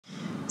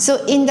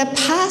So in the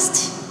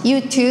past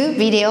YouTube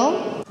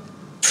video,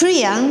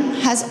 Priyan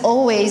has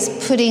always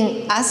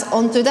putting us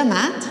onto the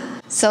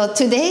mat. So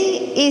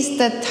today is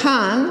the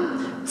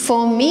time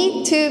for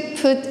me to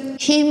put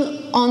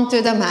him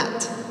onto the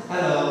mat.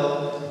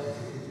 Hello.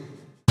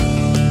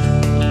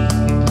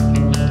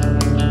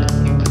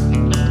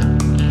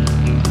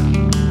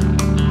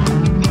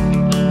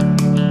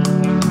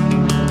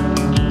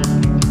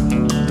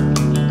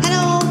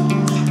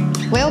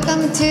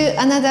 Welcome to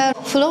another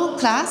flow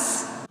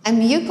class. I'm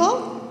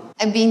Yuko.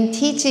 I've been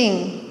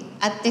teaching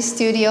at this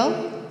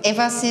studio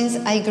ever since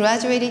I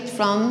graduated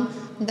from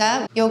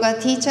the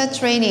yoga teacher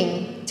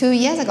training 2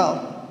 years ago.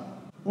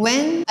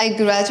 When I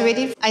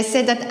graduated, I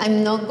said that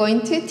I'm not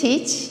going to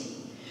teach,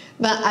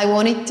 but I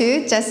wanted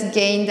to just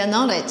gain the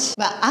knowledge.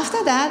 But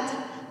after that,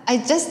 I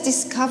just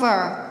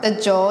discovered the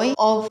joy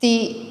of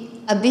the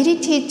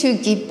ability to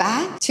give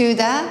back to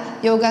the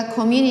yoga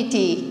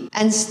community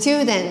and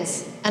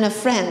students and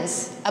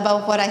friends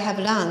about what I have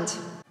learned.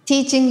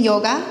 Teaching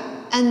yoga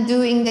and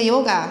doing the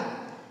yoga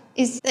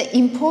is the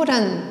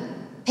important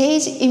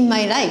page in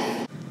my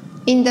life.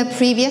 In the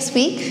previous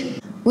week,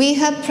 we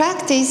have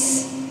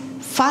practiced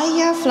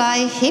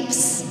Firefly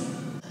Hips.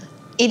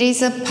 It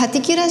is a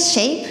particular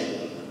shape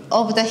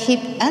of the hip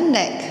and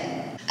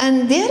leg.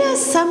 And there are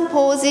some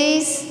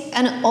poses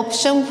and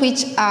options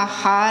which are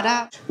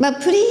harder,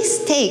 but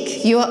please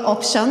take your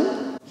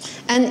option.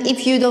 And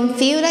if you don't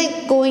feel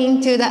like going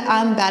to the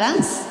arm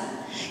balance,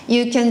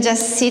 you can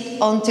just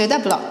sit onto the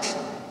block.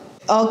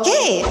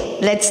 Okay,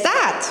 let's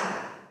start.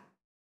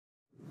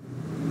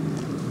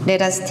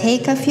 Let us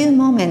take a few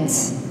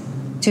moments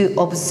to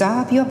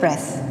observe your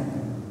breath,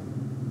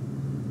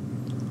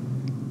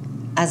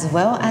 as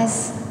well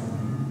as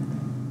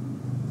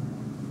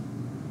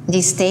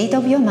the state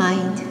of your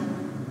mind,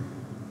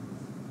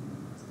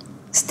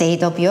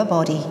 state of your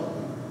body.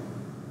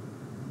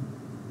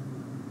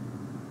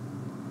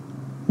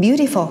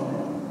 Beautiful.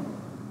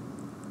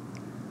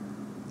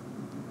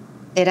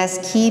 Let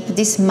us keep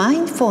this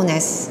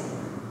mindfulness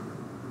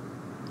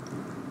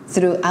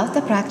throughout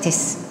the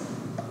practice.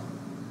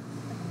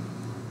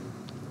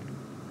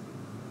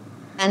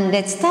 And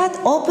let's start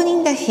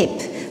opening the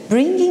hip,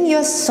 bringing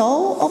your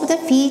sole of the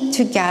feet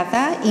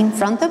together in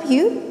front of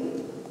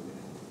you.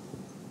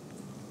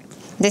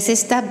 This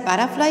is the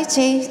butterfly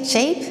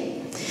shape.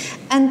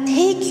 And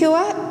take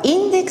your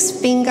index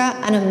finger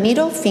and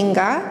middle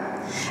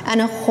finger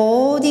and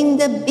holding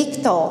the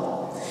big toe.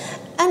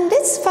 And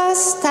let's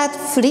first start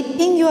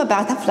flipping your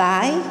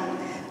butterfly,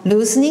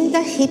 loosening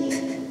the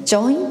hip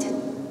joint.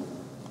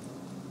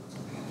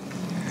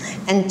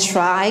 And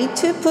try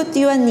to put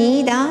your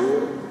knee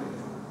down.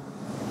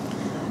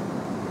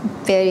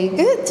 Very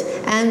good.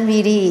 And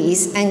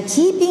release. And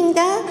keeping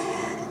the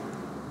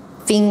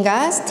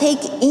fingers,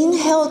 take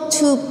inhale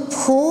to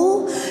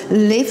pull,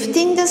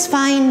 lifting the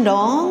spine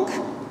long.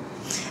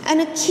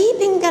 And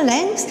keeping the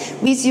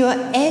length with your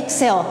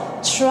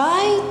exhale,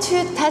 try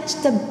to touch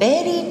the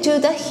belly to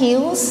the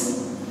heels.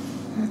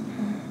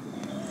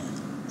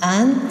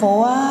 And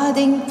forward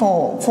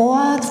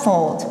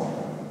fold.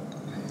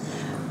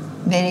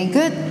 Very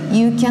good.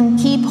 You can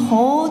keep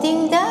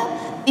holding the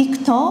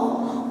big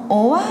toe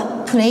or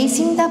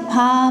placing the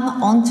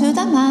palm onto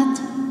the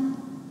mat.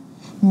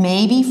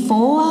 Maybe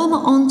forearm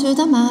onto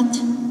the mat.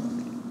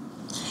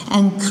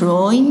 And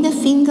clawing the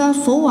finger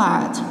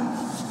forward.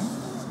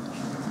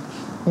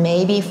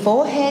 Maybe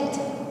forehead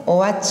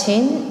or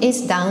chin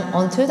is down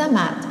onto the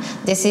mat.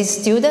 This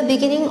is still the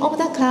beginning of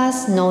the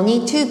class. No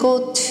need to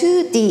go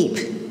too deep.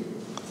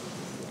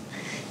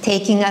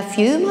 Taking a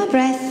few more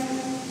breaths.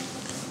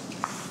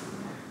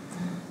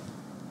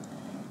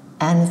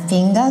 And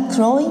finger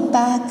clawing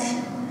back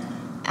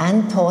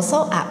and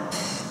torso up.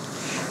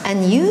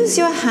 And use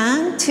your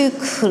hand to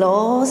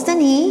close the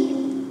knee.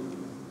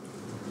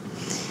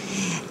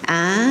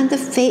 And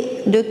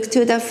look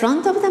to the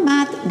front of the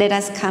mat. Let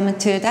us come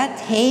to the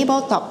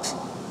tabletop.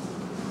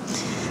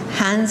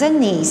 Hands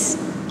and knees.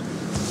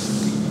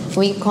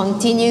 We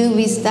continue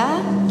with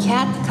the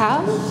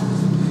cat-cow.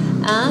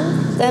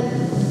 And the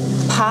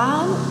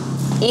palm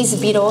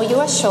is below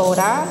your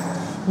shoulder.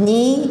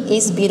 Knee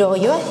is below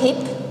your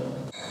hip.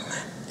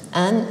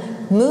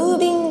 And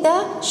moving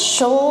the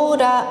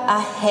shoulder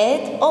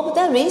ahead of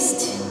the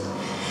wrist.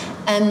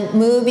 And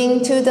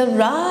moving to the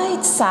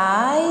right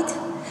side.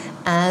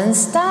 And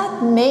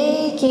start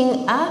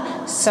making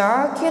a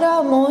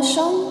circular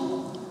motion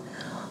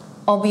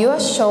of your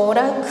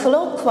shoulder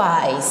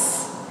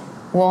clockwise,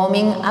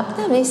 warming up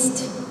the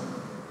wrist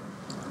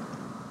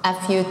a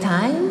few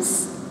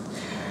times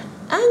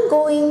and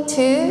going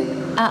to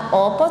an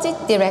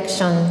opposite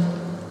direction,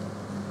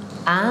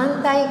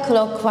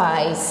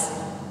 anti-clockwise.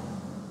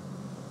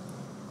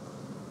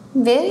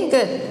 Very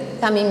good.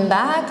 Coming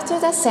back to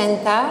the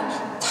center,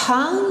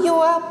 turn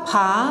your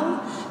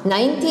palm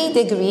 90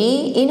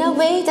 degrees in a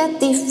way that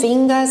the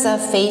fingers are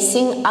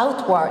facing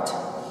outward.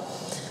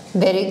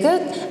 Very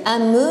good.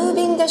 And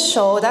moving the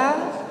shoulder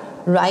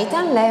right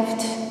and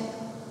left.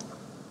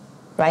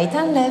 Right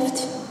and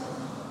left.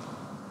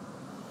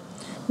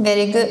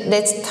 Very good.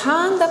 Let's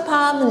turn the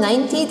palm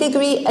 90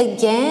 degrees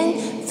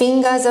again.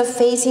 Fingers are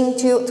facing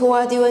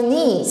toward your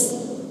knees.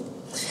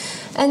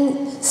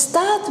 And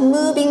start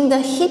moving the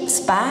hips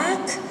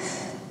back,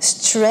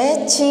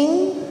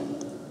 stretching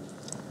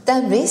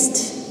the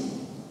wrist.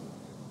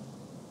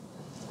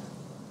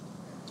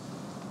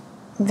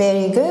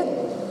 Very good.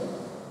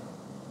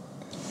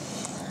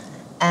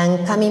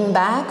 And coming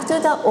back to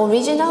the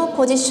original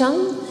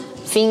position,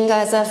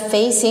 fingers are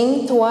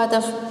facing toward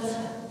the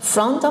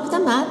front of the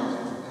mat.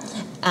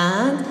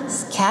 And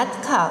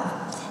cat-cow.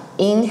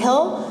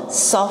 Inhale,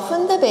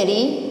 soften the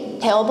belly,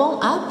 tailbone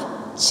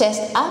up,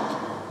 chest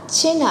up,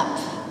 chin up.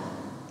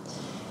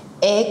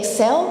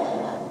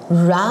 Exhale,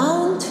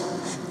 round,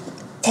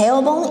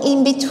 tailbone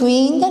in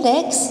between the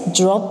legs,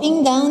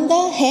 dropping down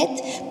the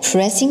head,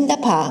 pressing the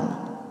palm.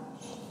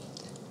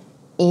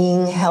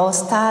 Inhale,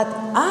 start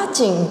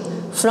arching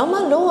from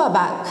a lower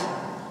back,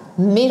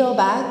 middle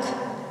back,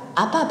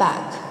 upper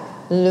back,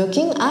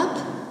 looking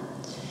up.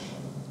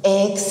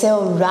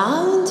 Exhale,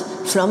 round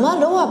from a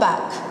lower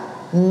back,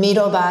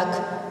 middle back,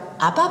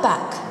 upper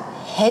back,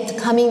 head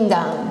coming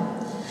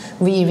down.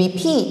 We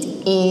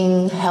repeat.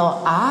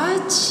 Inhale,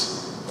 arch,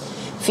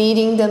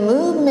 feeling the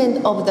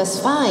movement of the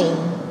spine,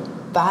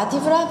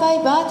 vertebra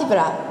by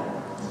vertebra.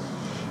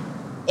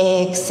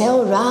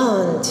 Exhale,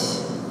 round.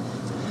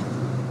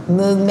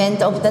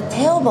 Movement of the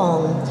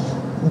tailbone,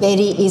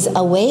 belly is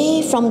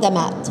away from the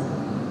mat.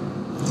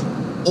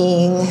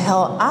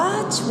 Inhale,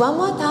 arch, one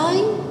more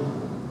time.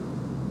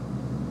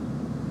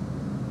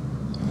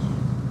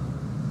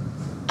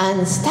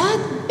 And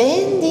start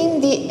bending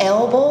the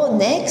elbow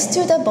next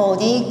to the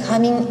body,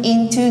 coming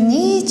into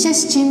knee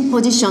chest chin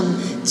position.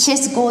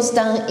 Chest goes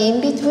down in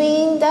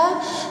between the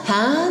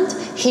hand,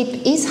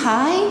 hip is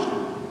high.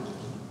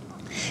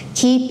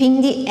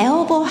 Keeping the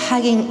elbow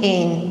hugging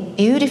in.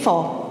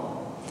 Beautiful.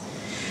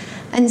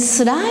 And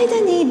slide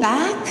the knee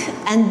back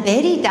and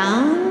belly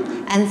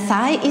down and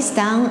thigh is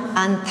down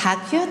and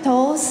tuck your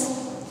toes.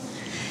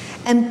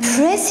 And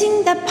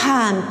pressing the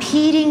palm,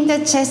 peeling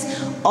the chest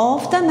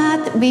off the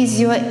mat with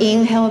your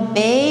inhale,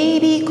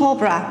 baby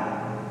cobra.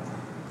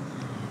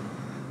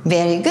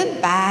 Very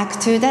good. Back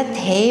to the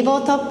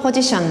tabletop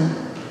position.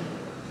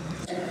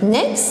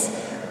 Next,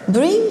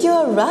 bring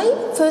your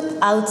right foot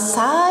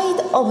outside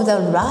of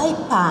the right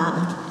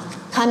palm,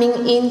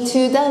 coming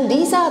into the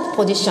lizard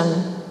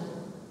position.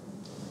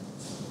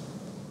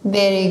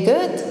 Very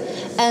good.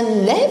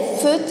 And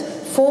left foot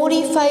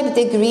 45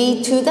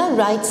 degrees to the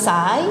right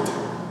side.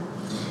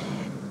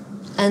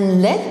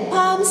 And right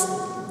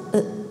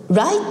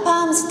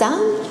palms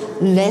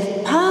down,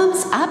 left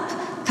palms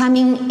up,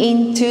 coming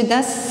into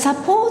the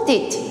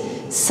supported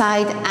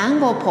side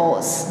angle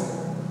pose.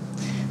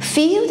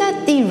 Feel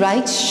that the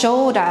right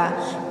shoulder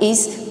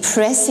is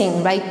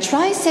pressing, right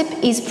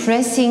tricep is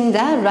pressing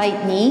the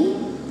right knee.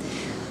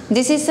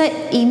 This is an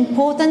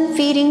important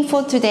feeling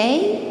for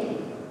today.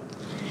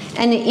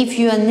 And if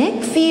your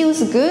neck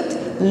feels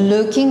good,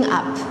 looking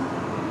up.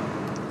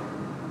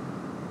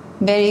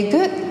 Very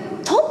good.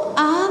 Top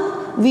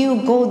arm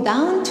will go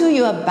down to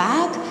your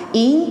back,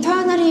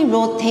 internally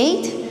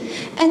rotate,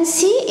 and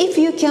see if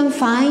you can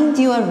find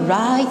your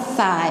right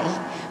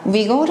thigh.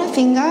 Wiggle the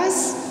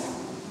fingers,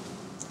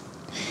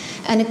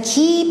 and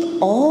keep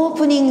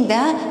opening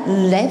the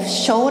left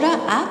shoulder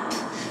up.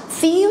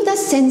 Feel the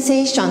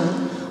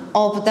sensation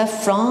of the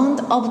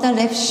front of the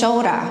left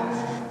shoulder.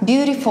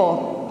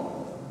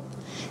 Beautiful.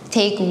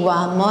 Take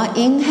one more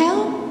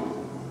inhale.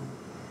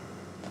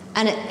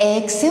 And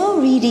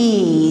exhale,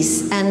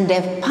 release, and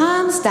left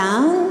palms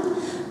down,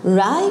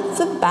 right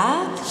foot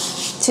back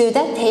to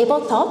the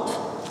tabletop.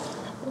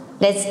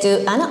 Let's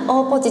do an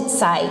opposite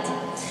side.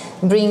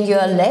 Bring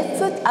your left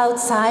foot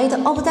outside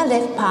of the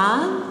left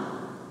palm.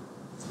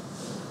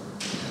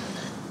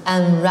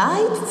 And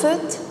right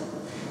foot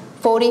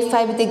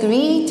 45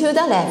 degrees to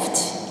the left.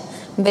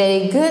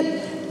 Very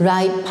good.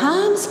 Right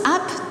palms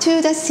up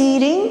to the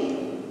ceiling.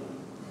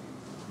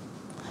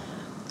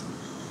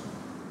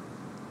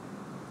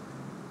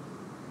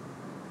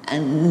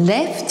 And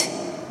left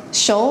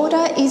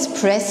shoulder is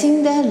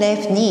pressing the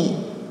left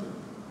knee.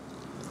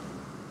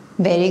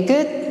 Very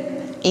good.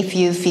 If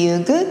you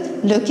feel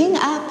good, looking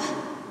up.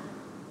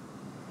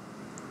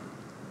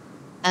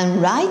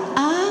 And right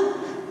arm,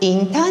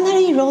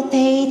 internally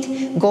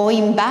rotate,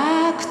 going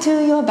back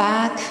to your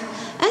back,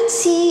 and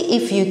see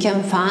if you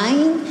can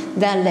find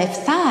the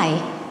left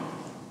thigh.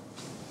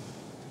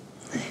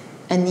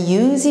 And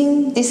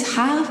using this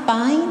half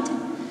bind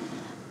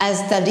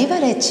as the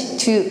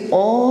leverage to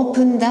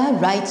open the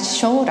right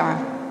shoulder.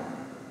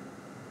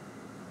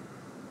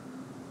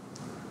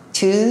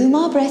 2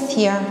 more breaths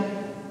here.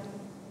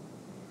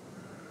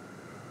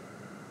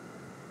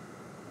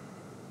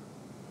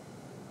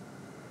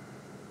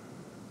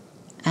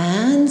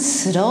 And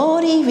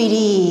slowly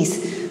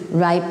release.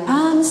 Right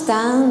palms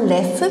down,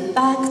 left foot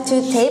back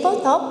to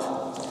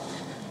tabletop.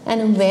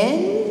 And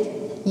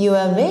when you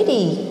are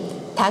ready,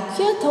 tuck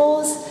your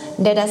toes.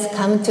 Let us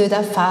come to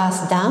the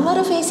first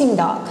downward facing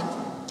dog.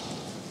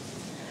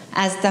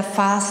 As the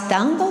first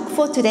down dog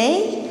for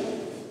today,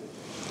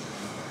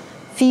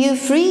 feel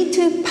free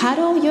to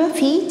paddle your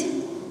feet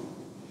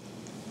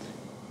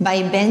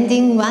by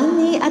bending one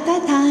knee at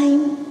a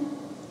time,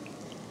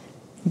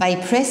 by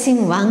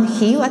pressing one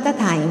heel at a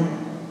time.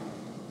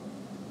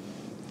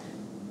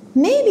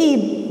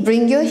 Maybe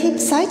bring your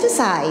hips side to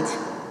side,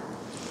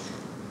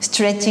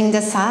 stretching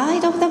the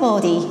side of the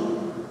body.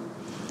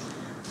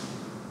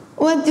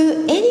 Or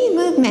do any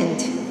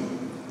movement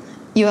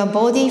your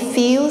body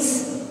feels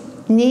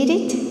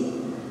needed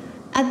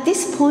at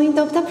this point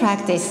of the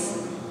practice.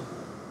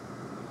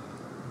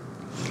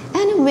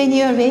 And when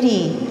you're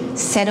ready,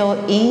 settle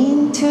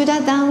into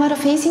the downward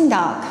facing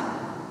dog.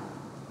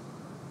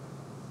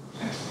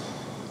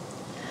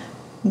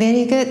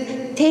 Very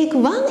good. Take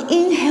one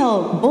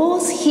inhale,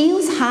 both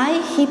heels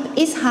high, hip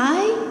is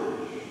high.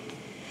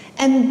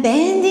 And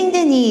bending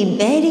the knee,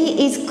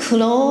 belly is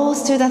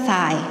close to the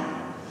thigh.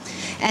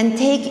 And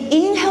take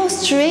inhale,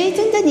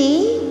 straighten the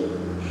knee.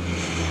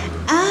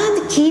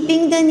 And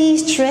keeping the knee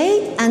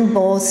straight and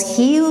both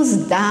heels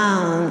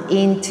down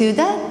into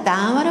the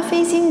downward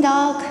facing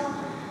dog.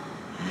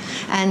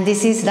 And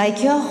this is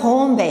like your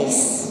home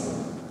base.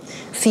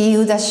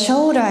 Feel the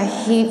shoulder,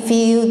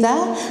 feel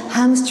the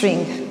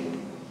hamstring.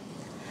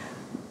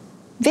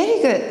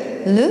 Very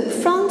good. Look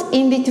front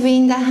in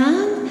between the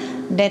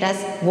hand. Let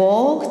us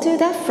walk to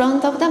the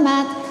front of the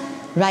mat.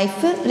 Right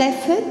foot,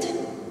 left foot.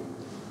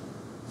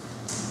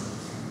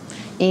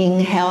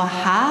 Inhale,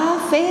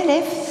 halfway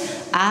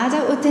lift.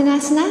 Adha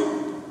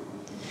Uttanasana.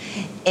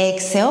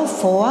 Exhale,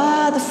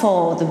 forward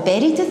fold,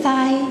 belly to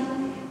thigh,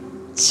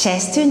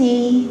 chest to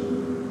knee,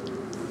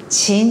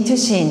 chin to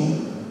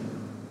chin.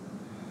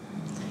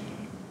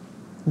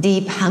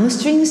 Deep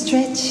hamstring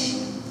stretch.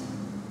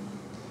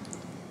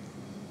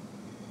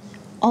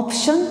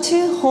 Option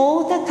to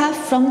hold the calf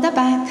from the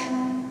back.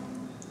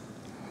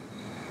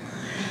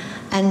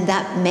 And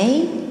that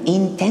may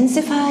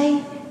intensify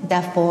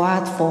the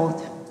forward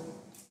fold.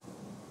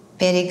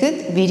 Very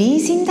good.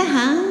 Releasing the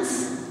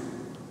hands.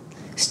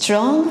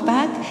 Strong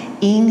back.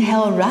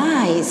 Inhale,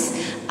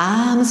 rise.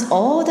 Arms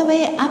all the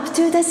way up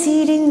to the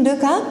ceiling.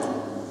 Look up.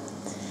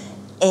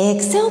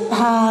 Exhale,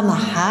 palm,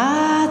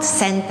 heart,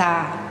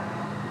 center.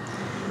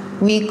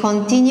 We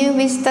continue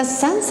with the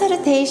sun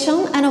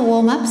salutation and a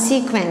warm-up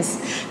sequence.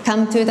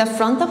 Come to the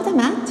front of the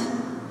mat.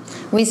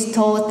 With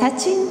toe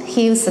touching,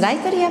 heels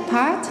slightly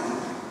apart.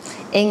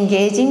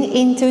 Engaging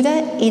into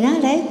the inner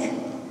leg.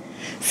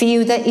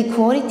 Feel the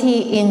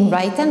equality in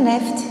right and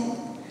left,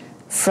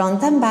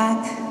 front and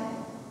back.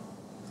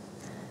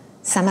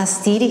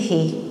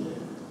 Samastirihi.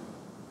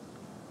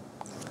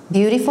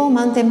 Beautiful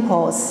mountain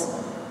pose.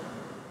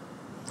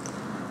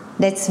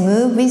 Let's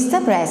move with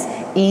the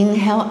breath.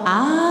 Inhale,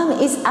 arm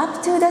is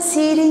up to the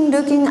ceiling,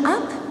 looking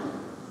up.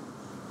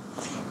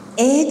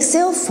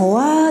 Exhale,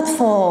 forward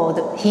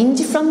fold.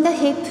 Hinge from the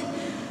hip.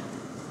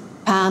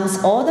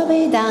 Palms all the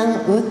way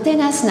down,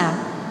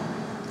 Uttanasana.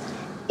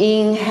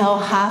 Inhale,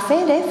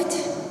 halfway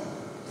lift.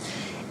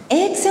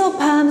 Exhale,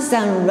 palms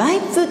down,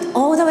 right foot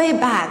all the way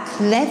back,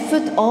 left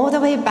foot all the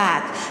way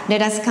back.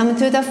 Let us come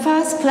to the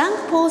first plank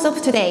pose of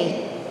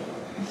today.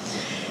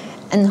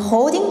 And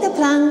holding the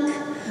plank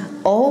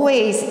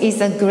always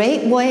is a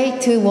great way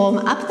to warm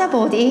up the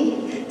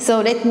body.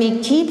 So let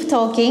me keep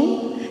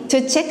talking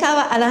to check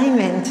our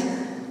alignment.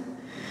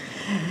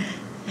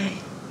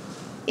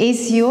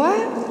 Is your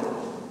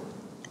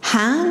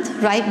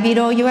hand right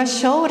below your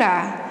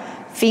shoulder?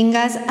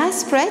 Fingers are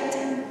spread.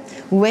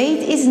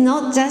 Weight is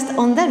not just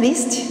on the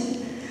wrist.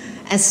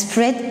 And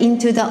spread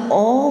into the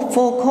all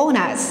four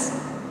corners.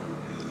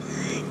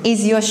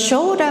 Is your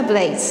shoulder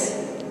blades?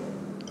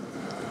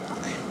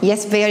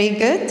 Yes, very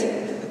good.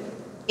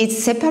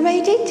 It's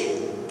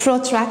separated,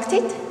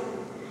 protracted.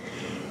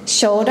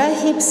 Shoulder,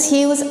 hips,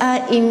 heels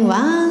are in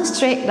one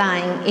straight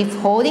line. If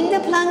holding the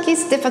plank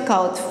is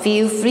difficult,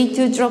 feel free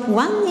to drop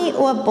one knee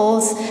or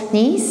both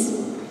knees.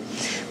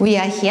 We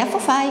are here for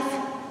 5,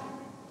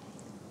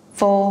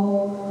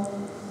 4,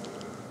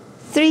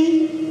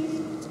 3,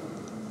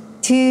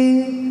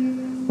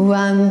 2,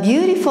 1.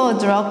 Beautiful.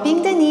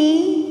 Dropping the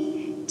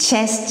knee,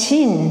 chest,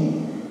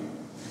 chin.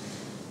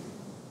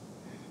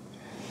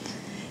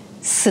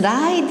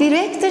 Slide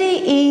directly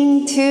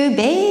into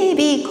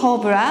baby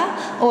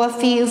cobra, or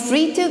feel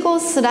free to go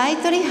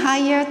slightly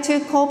higher to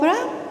cobra.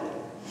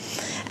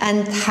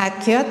 And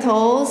tuck your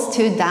toes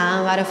to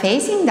downward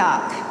facing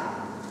dog.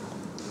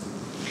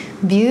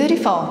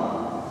 Beautiful.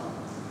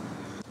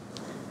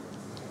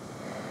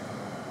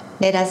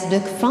 Let us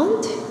look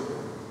front,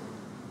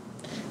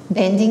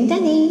 bending the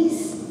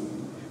knees.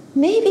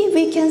 Maybe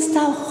we can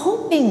start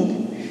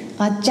hopping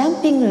or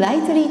jumping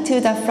lightly to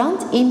the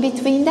front in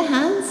between the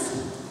hands.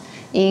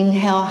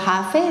 Inhale,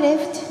 halfway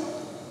lift.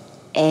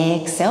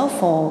 Exhale,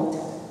 fold.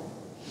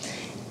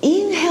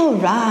 Inhale,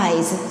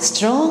 rise.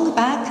 Strong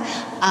back,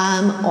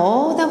 arm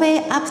all the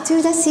way up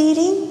to the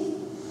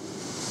ceiling.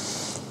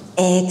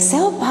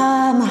 Exhale,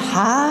 palm,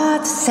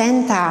 heart,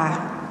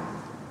 center.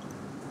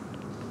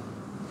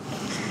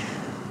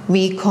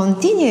 We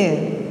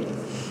continue.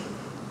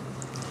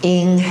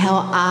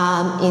 Inhale,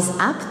 arm is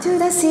up to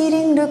the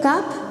ceiling, look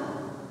up.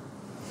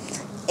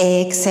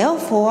 Exhale,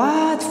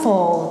 forward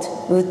fold,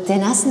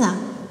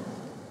 Uttanasana.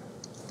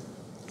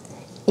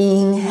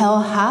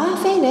 Inhale,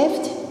 halfway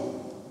lift.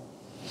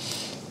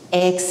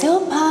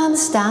 Exhale,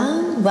 palms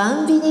down,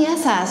 one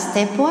vinyasa,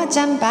 step or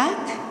jump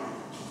back.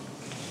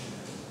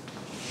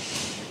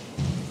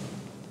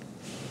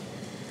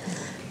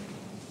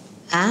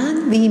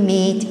 And we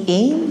meet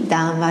in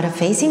downward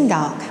facing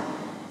dog.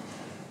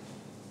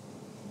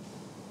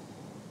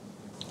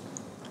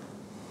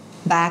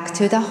 Back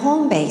to the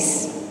home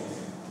base.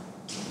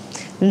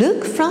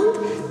 Look front,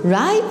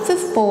 right foot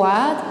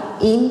forward,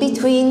 in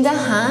between the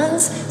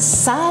hands,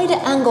 side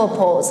angle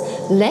pose.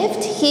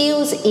 Left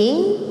heels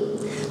in,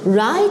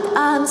 right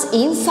arms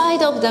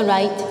inside of the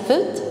right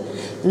foot,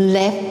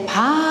 left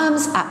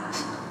palms up.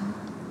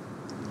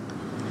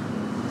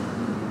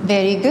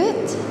 Very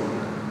good.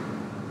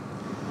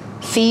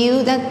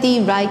 Feel that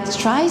the right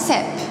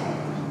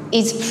tricep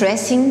is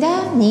pressing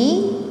the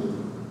knee.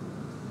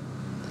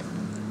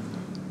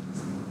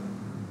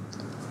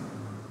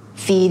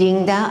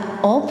 Feeling the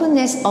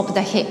openness of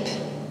the hip.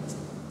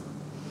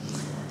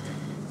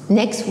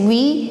 Next,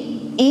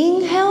 we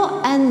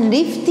inhale and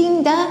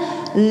lifting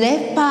the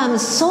left palm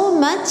so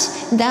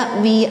much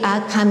that we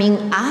are coming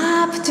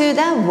up to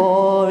the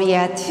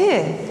warrior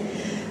two.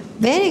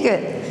 Very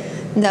good.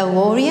 The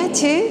warrior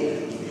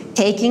two,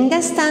 taking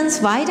the stance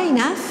wide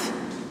enough.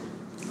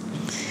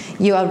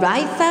 Your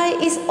right thigh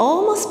is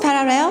almost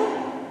parallel.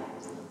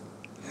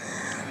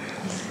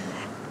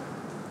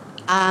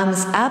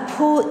 Arms up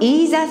for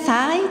either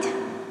side.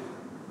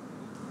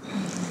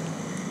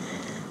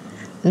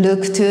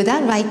 Look to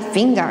the right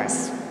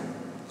fingers.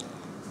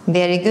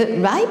 Very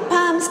good. Right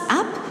palms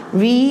up,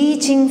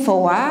 reaching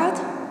forward.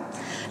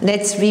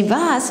 Let's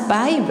reverse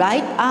by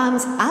right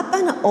arms up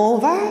and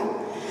over.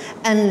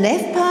 And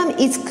left palm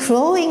is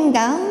crawling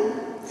down,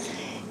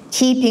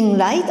 keeping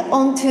right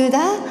onto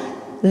the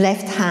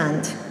left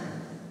hand.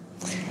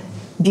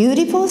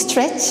 Beautiful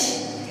stretch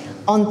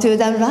onto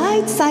the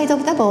right side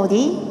of the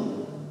body.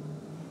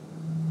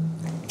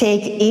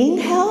 Take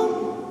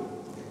inhale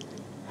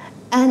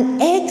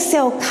and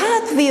exhale,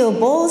 cartwheel,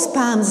 both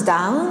palms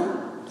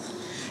down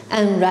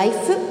and right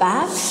foot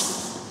back,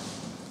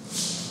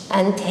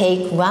 and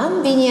take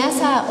one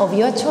vinyasa of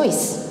your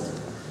choice.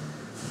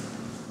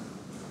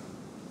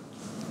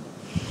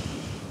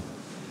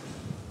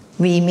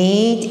 We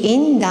meet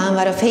in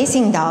downward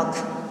facing dog.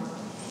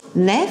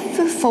 Left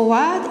foot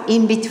forward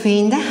in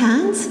between the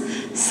hands,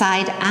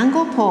 side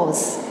angle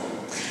pose.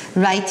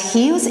 Right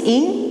heels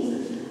in,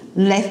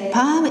 left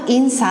palm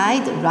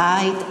inside,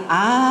 right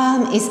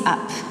arm is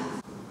up.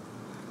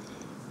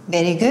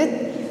 Very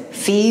good.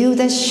 Feel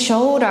the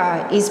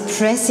shoulder is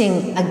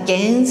pressing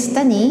against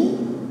the knee.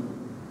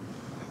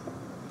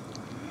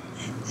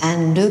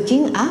 And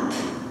looking up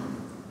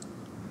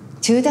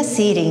to the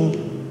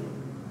ceiling.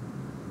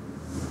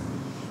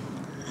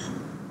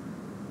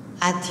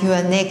 At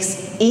your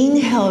next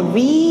inhale,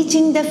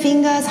 reaching the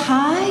fingers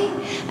high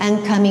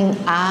and coming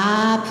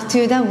up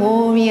to the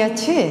warrior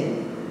two.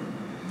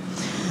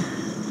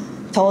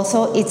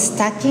 Torso is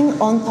stacking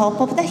on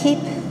top of the hip.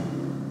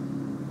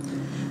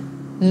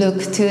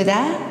 Look to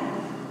the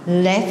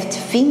left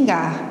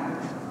finger.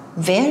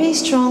 Very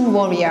strong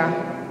warrior.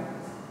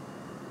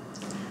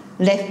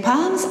 Left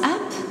palms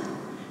up,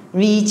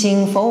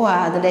 reaching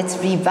forward. Let's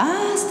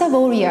reverse the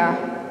warrior.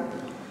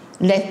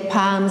 Left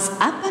palms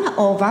up and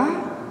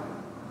over.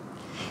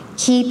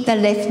 Keep the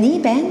left knee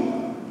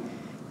bent.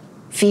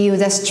 Feel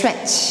the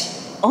stretch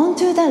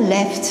onto the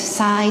left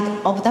side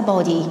of the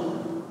body.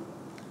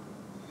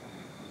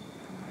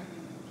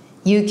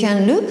 You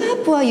can look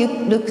up or you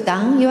look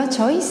down, your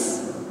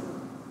choice.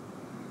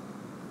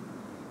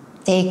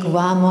 Take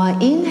one more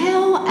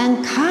inhale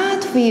and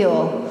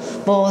cartwheel.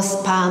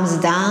 Both palms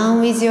down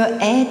with your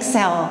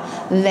exhale.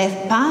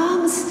 Left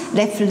palms,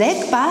 left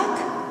leg back.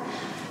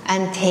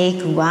 And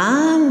take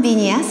one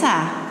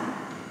vinyasa.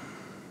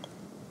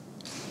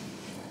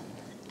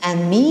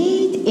 And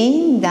meet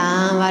in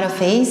downward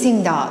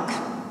facing dog.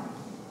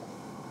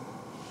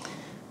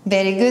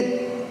 Very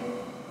good.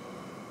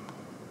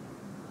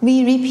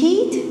 We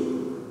repeat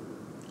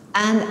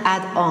and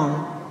add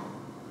on.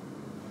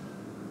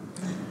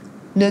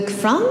 Look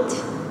front,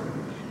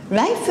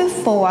 right foot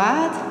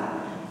forward,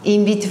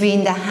 in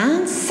between the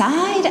hands,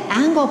 side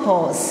angle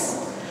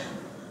pose.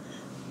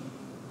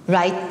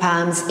 Right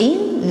palms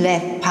in,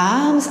 left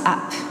palms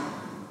up.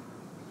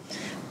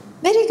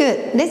 Very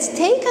good. Let's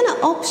take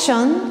an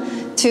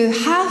option to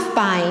half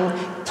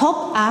bind.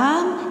 Top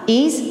arm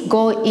is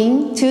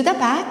going to the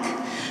back.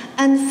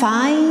 And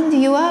find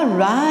your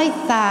right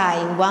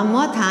thigh one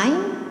more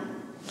time.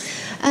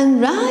 And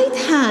right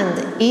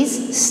hand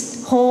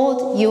is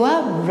hold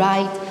your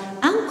right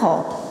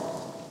ankle.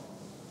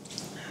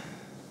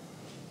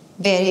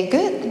 Very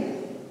good.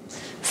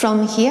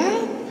 From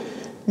here,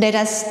 let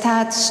us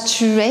start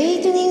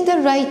straightening the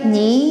right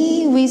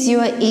knee with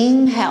your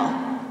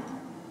inhale.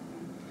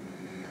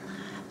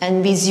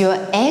 And with your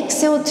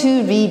exhale to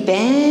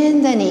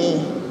rebend the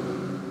knee.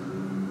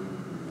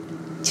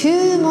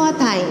 Two more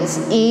times.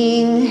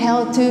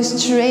 Inhale to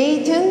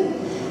straighten.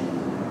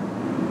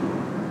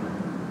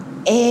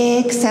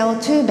 Exhale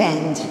to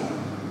bend.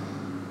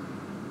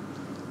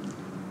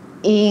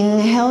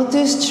 Inhale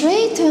to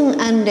straighten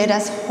and let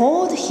us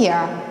hold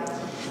here,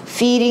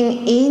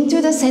 feeling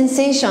into the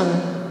sensation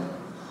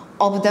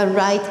of the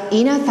right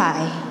inner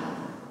thigh.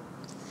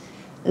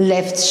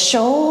 Left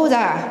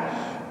shoulder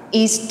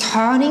is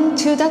turning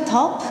to the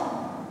top.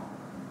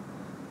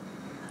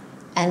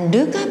 And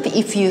look up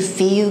if you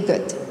feel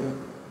good.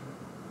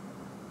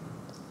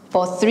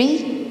 For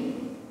 3,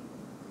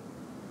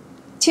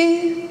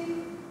 2,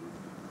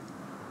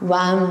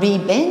 1.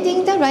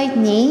 Rebending the right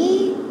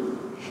knee,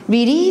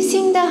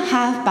 releasing the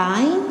half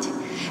bind,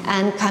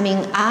 and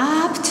coming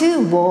up to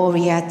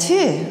warrior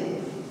 2.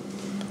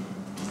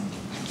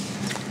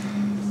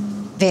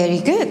 Very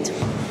good.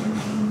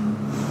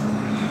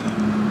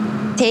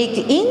 Take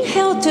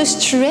inhale to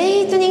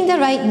straightening the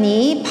right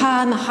knee,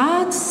 palm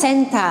heart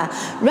center,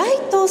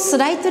 right toe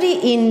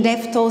slightly in,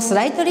 left toe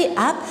slightly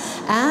up,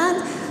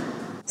 and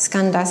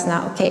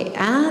Skandasana, okay,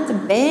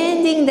 and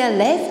bending the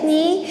left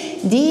knee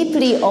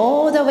deeply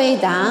all the way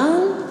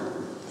down,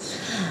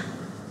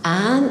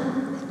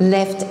 and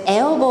left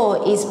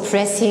elbow is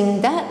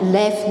pressing the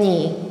left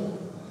knee.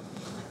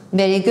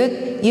 Very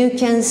good. You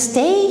can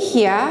stay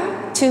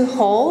here to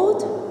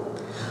hold,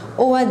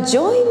 or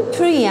join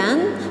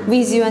Priyan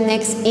with your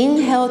next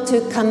inhale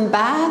to come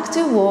back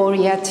to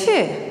warrior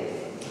 2.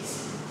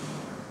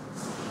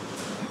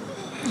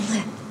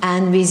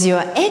 And with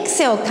your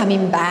exhale,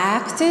 coming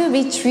back to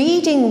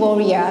retreating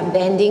warrior,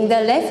 bending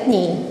the left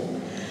knee.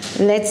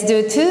 Let's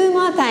do 2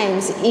 more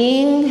times.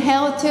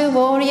 Inhale to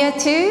warrior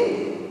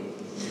 2.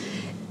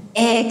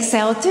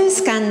 Exhale to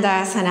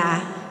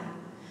Skandasana.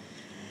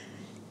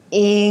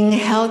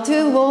 Inhale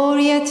to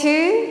warrior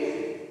 2.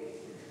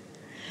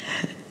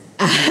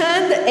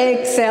 And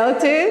exhale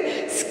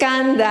to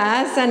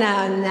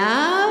Skandasana.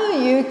 Now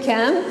you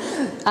can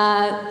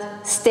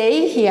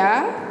stay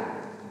here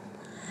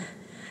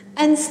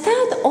and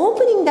start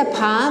opening the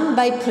palm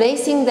by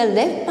placing the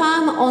left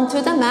palm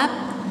onto the mat.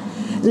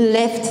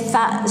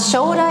 Left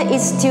shoulder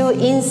is still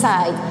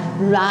inside.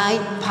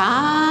 Right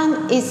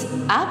palm is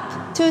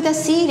up to the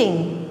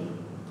ceiling.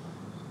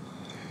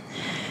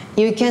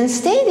 You can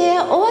stay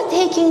there or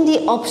taking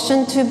the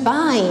option to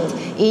bind.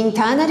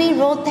 Internally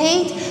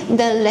rotate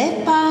the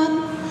left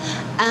palm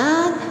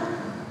and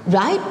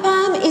right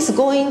palm is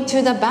going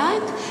to the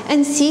back,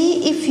 and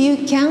see if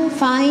you can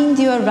find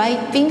your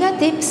right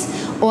fingertips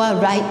or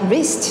right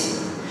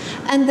wrist.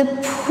 And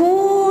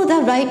pull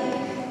the right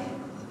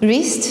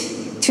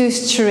wrist to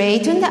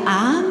straighten the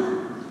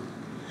arm.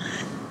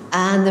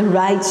 And the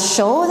right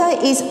shoulder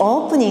is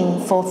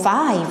opening for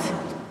 5,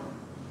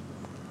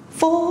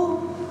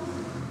 4,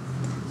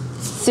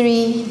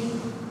 3,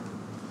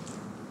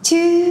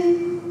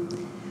 2,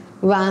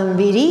 1.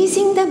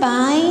 Releasing the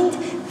bind,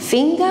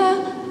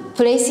 finger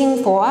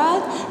placing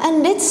forward,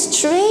 and let's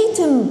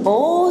straighten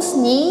both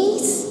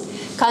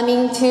knees,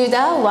 coming to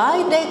the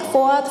wide leg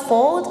forward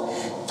fold.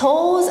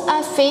 Toes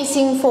are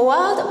facing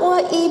forward or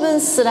even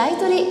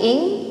slightly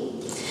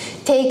in.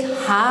 Take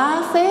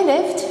halfway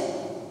lift.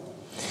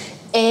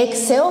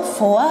 Exhale,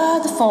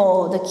 forward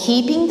fold,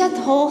 keeping the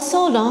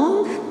torso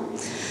long.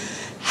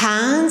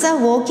 Hands are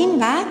walking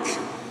back.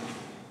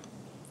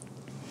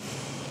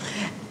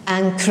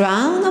 And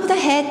crown of the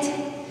head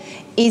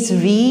is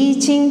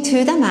reaching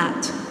to the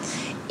mat.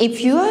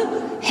 If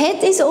your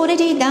head is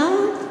already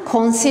down,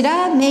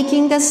 consider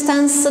making the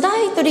stance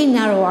slightly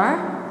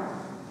narrower.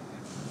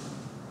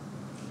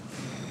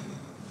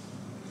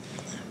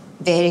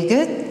 Very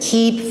good.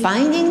 Keep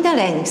finding the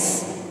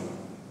length.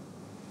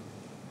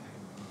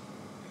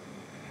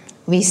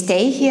 We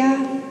stay here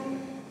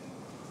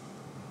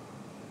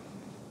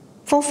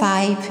for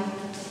 5,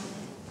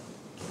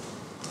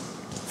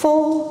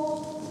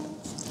 4,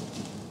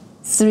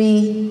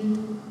 3,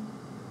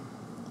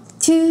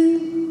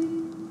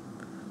 2,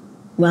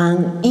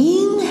 1.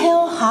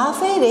 Inhale,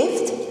 halfway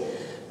lift.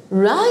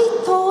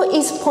 Right toe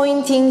is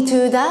pointing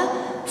to the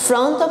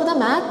front of the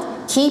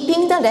mat,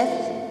 keeping the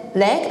left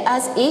leg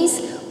as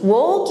is,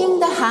 walking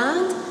the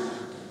hand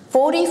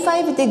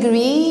 45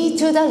 degrees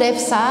to the left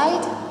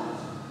side.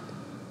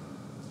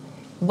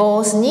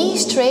 Both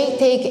knees straight.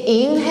 Take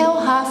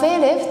inhale, halfway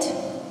lift.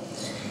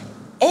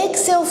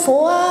 Exhale,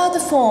 forward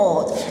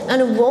fold,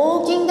 and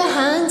walking the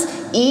hands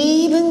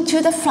even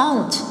to the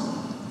front.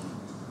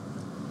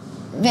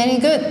 Very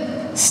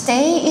good.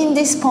 Stay in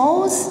this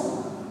pose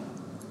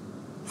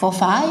for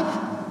 5,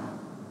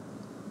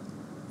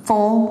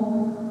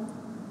 4,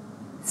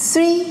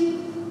 3,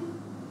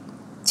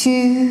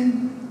 2,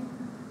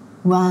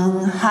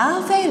 1.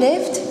 Halfway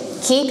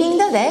lift, keeping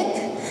the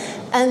leg,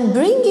 and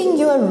bringing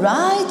your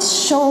right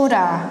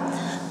shoulder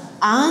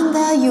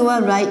under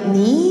your right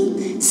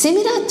knee,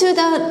 similar to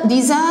the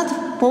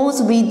lizard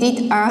pose we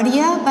did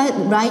earlier, but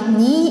right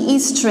knee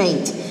is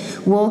straight.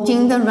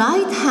 Walking the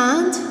right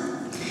hand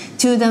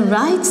to the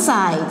right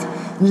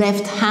side,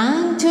 left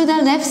hand to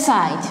the left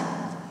side.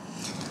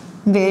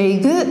 Very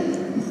good.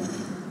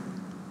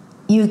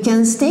 You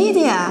can stay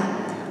there,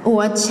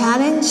 or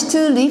challenge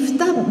to lift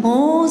the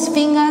both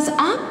fingers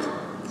up,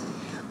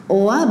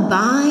 or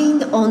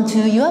bind onto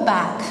your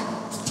back.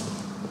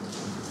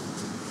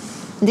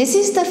 This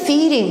is the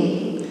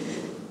feeling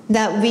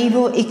that we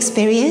will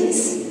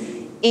experience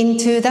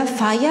into the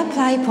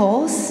Firefly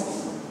Pose.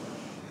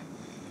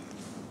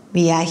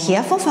 We are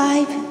here for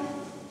 5,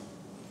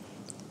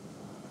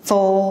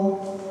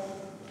 4,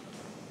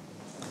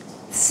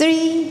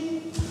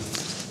 3,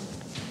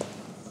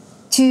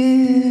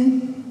 2,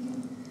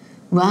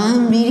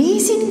 1.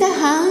 Releasing the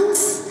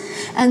hands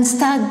and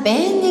start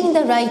bending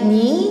the right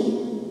knee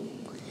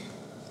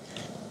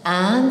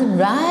and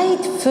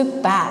right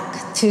foot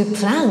back to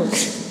plank.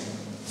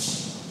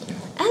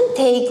 And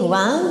take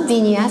one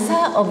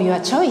vinyasa of your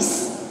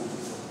choice.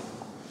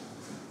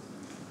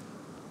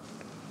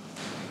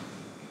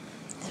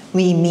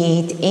 We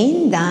meet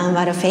in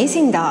downward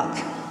facing dog.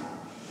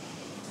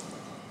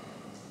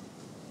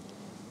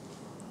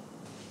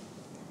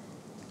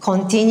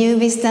 Continue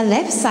with the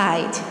left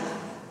side.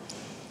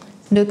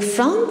 Look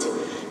front,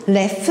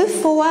 left foot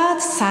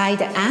forward,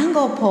 side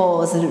angle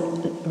pose.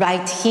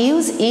 Right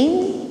heels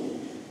in,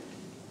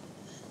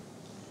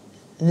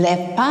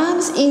 left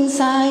palms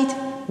inside,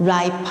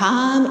 right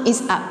palm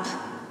is up.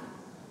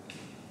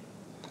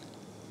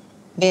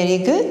 Very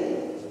good.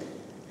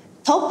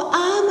 Top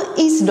arm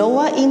is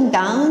lowering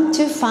down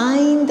to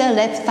find the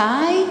left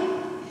thigh.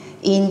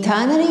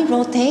 Internally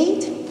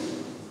rotate.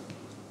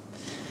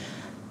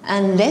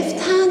 And left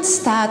hand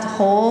start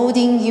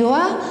holding your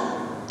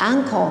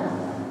ankle.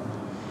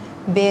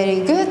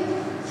 Very good.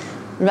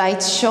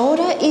 Right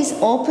shoulder is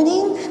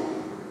opening.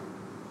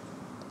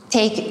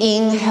 Take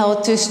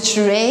inhale to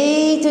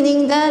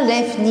straightening the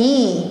left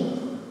knee.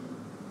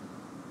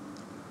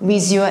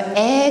 With your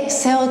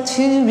exhale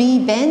to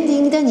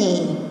rebending the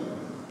knee.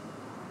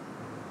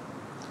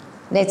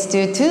 Let's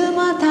do 2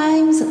 more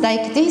times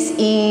like this.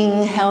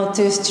 Inhale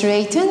to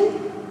straighten.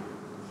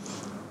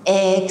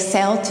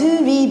 Exhale to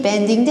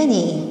rebending the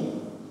knee.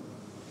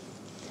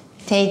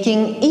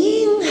 Taking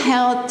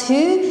inhale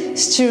to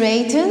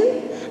straighten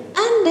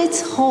and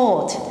let's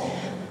hold.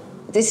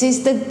 This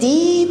is the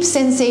deep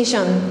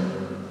sensation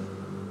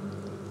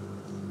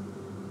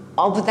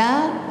of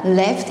the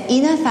left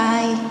inner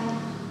thigh,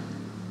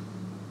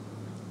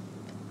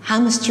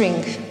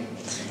 hamstring.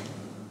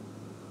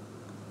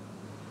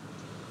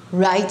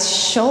 Right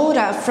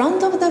shoulder,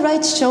 front of the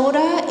right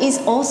shoulder is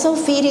also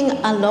feeling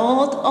a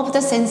lot of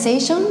the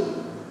sensation.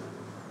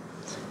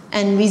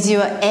 And with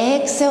your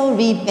exhale,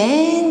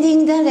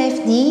 rebending the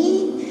left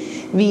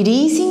knee,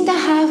 releasing the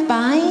half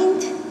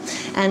bind,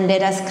 and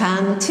let us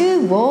come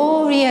to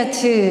Warrior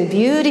 2.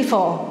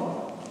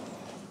 Beautiful.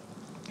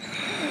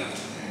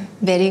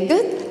 Very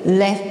good.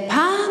 Left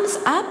palms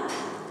up,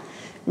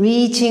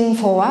 reaching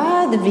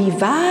forward,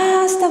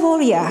 reverse the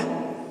warrior.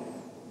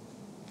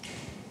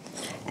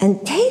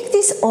 And take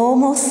this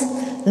almost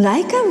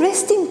like a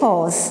resting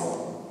pose.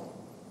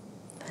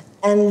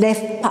 And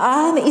left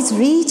palm is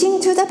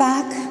reaching to the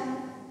back.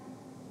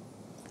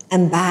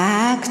 And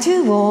back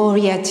to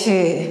Warrior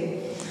 2.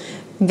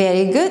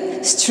 Very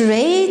good.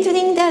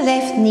 Straightening the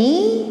left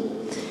knee.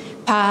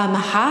 Palm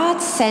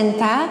heart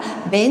center.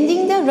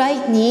 Bending the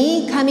right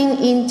knee. Coming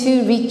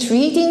into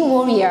retreating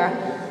warrior.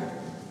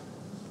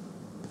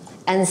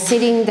 And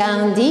sitting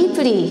down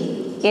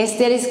deeply. Yes,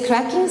 there is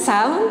cracking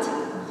sound.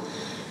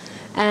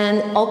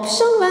 And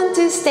option 1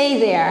 to stay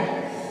there.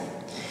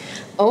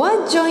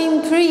 Or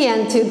join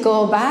Priyan to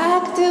go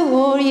back to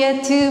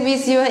Warrior 2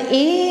 with your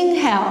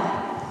inhale.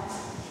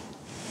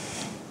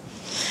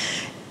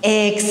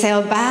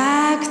 Exhale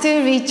back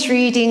to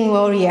retreating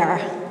warrior.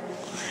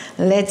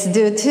 Let's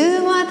do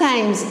 2 more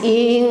times.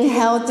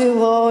 Inhale to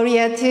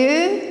Warrior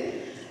 2.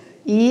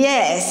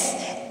 Yes.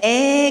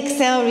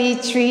 Exhale,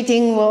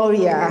 retreating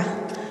warrior.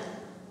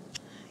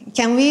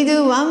 Can we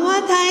do 1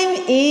 more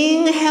time?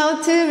 Inhale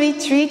to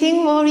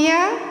retreating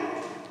warrior.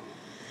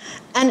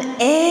 And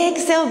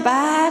exhale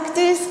back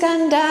to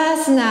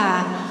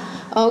Skandasana.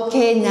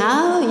 Okay,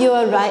 now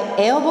your right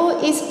elbow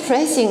is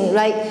pressing,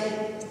 like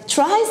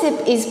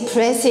tricep is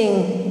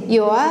pressing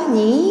your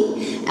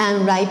knee,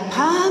 and right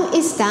palm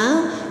is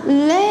down,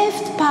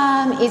 left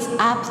palm is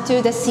up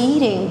to the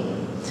ceiling.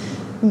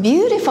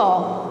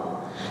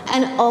 Beautiful.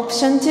 An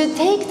option to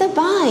take the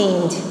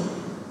bind.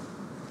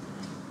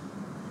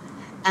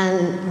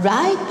 And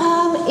right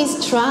palm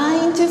is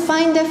trying to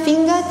find the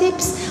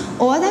fingertips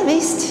or the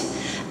wrist,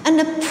 and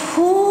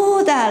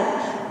pull the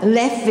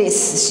left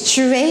wrist,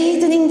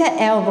 straightening the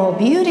elbow.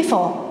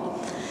 Beautiful.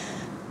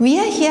 We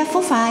are here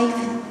for 5,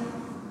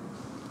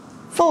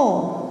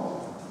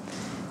 4,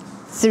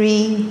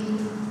 3,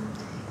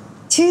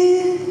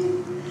 2,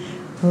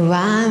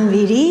 1.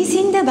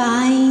 Releasing the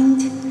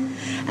bind.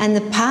 And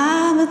the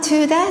palm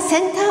to the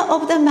center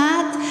of the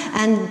mat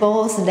and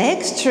both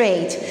legs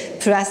straight.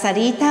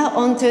 Prasarita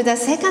onto the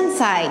second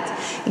side.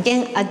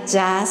 Again,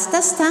 adjust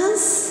the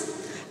stance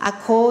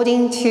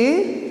according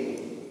to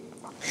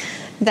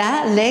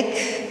the leg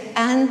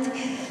and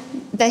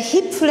the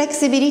hip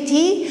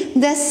flexibility.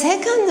 The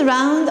second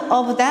round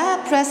of the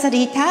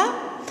Prasarita,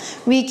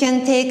 we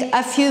can take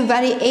a few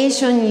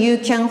variations. You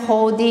can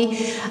hold the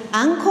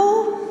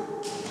ankle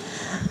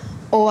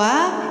Or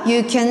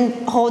you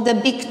can hold the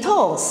big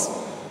toes.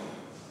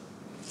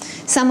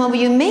 Some of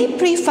you may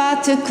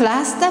prefer to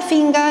clasp the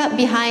finger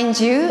behind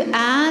you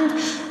and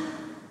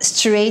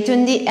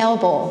straighten the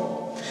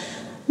elbow.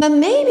 But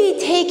maybe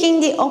taking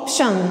the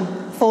option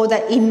for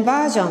the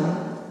inversion.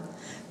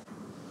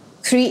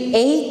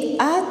 Create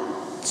a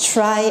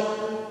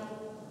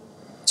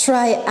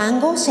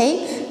triangle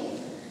shape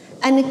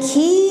and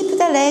keep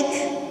the leg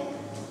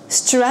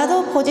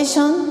straddle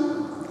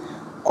position,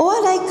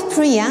 or like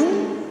Priyan,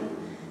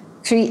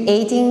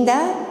 creating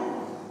the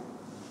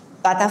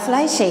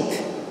butterfly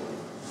shape.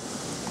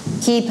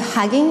 Keep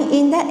hugging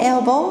in the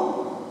elbow.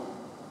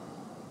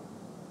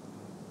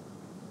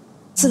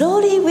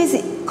 Slowly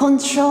with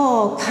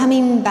control,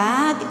 coming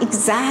back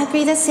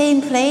exactly the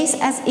same place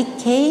as it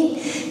came.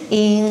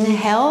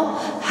 Inhale,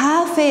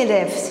 halfway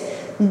lift.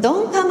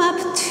 Don't come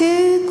up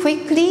too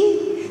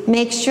quickly.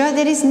 Make sure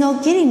there is no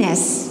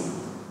giddiness.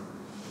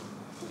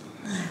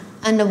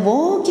 And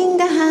walking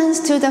the hands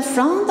to the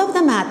front of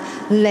the mat.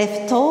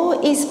 Left toe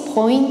is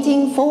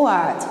pointing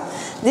forward.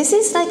 This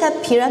is like a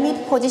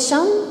pyramid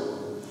position.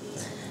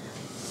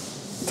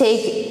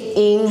 Take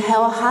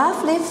inhale,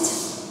 half lift.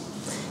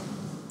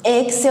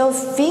 Exhale,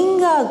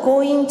 finger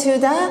going to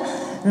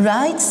the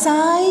right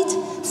side,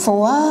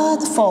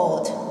 forward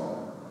fold.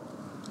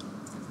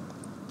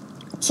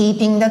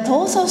 Keeping the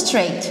torso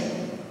straight.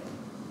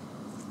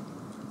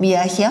 We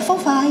are here for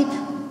 5,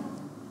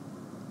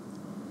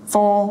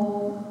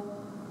 4,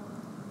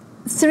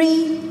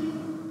 3,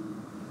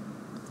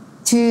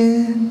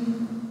 2,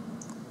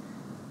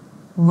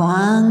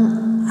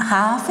 1.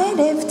 Halfway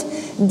lift.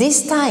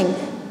 This time,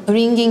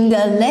 bringing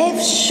the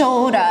left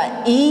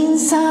shoulder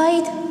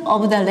inside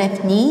of the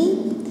left knee,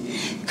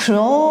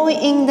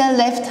 clawing the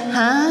left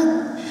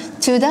hand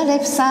to the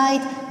left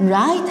side,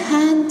 right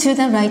hand to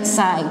the right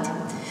side,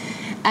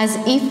 as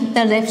if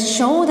the left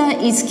shoulder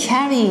is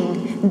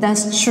carrying the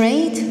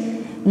straight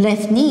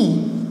left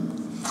knee.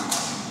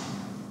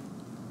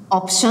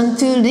 Option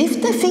to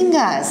lift the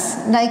fingers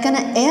like an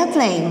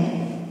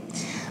airplane,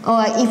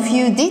 or if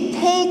you did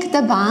take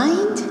the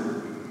bind,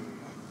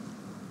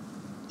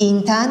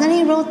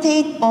 internally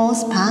rotate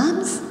both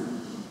palms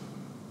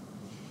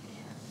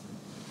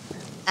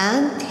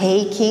and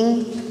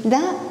taking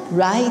the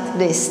right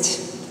wrist.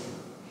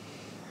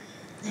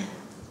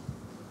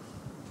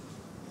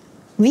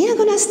 We are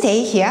going to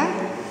stay here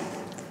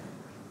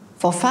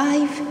for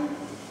 5,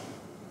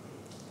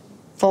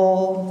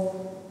 4,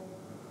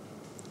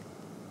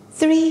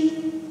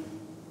 3,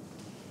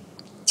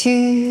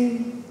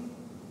 2,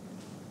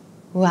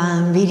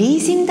 1.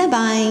 Releasing the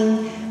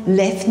bind,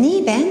 left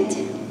knee bent,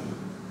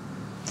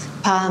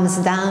 palms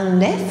down,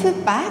 left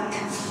foot back.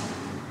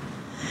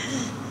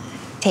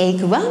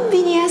 Take one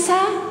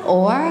vinyasa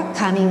or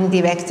coming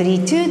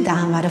directly to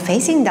downward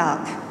facing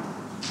dog.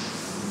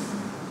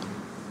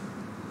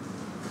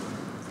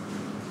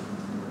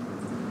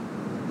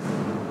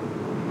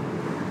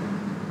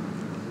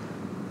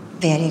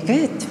 Very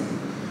good.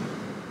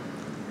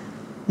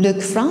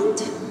 Look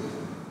front.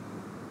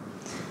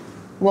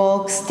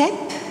 Walk, step,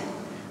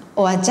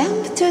 or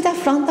jump to the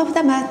front of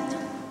the mat.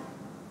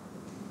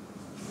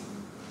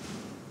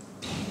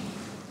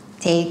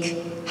 Take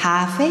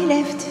halfway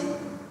lift.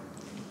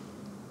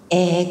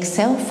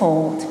 Exhale,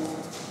 fold.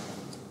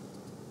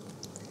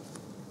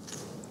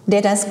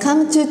 Let us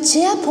come to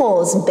chair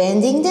pose,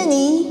 bending the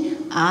knee,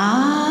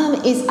 arm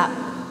is up.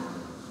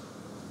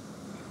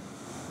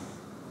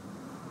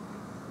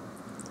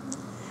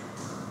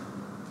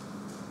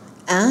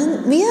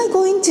 And we are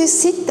going to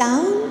sit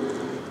down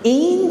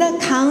in the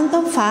count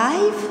of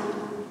 5,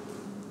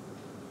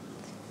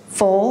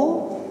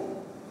 4,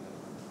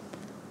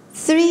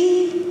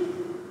 3,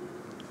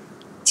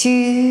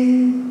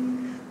 2,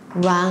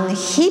 1.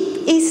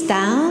 Hip is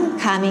down,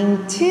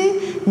 coming to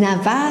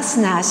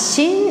Navasana.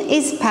 Shin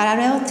is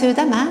parallel to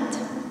the mat.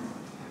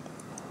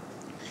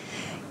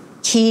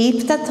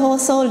 Keep the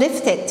torso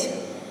lifted.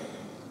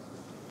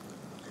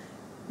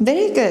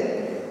 Very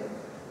good.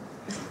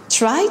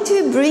 Try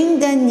to bring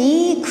the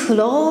knee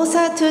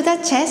closer to the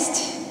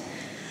chest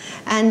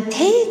and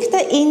take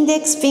the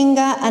index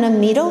finger and a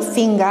middle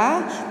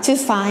finger to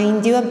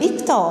find your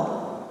big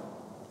toe.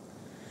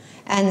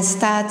 And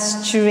start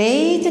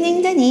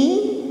straightening the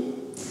knee.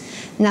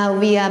 Now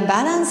we are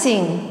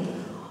balancing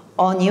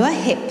on your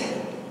hip.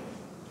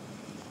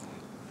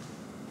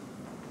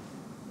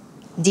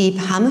 Deep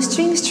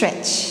hamstring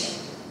stretch.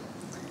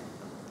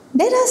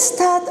 Let us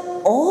start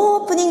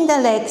opening the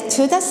leg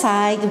to the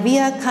side. We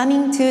are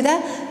coming to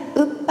the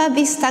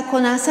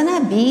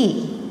Kurmasana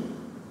B.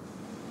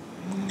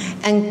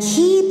 And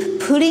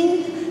keep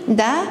pulling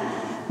the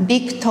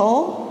big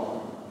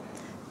toe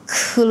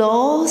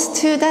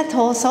close to the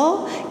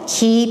torso,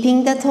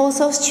 keeping the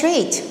torso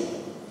straight.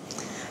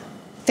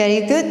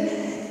 Very good.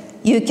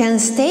 You can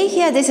stay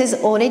here. This is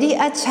already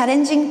a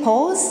challenging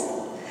pose.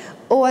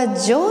 Or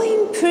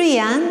join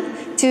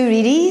Priyan to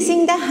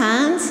releasing the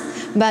hands,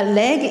 but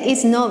leg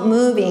is not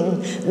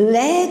moving.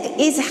 Leg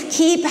is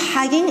keep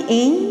hugging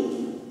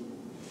in.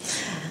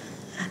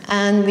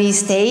 And we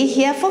stay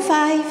here for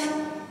 5,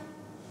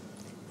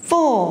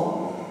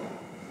 4,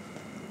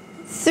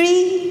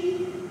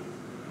 3,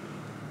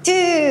 2,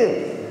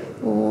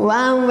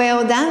 1.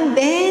 Well done.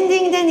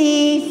 Bending the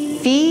knee,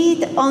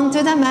 feet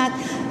onto the mat,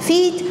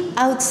 feet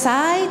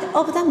outside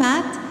of the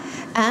mat,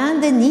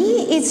 and the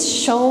knee is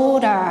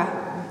shoulder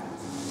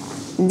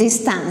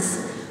distance.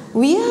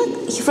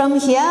 From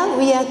here,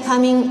 we are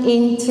coming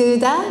into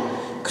the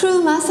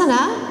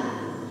Kurmasana.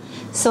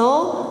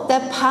 So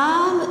the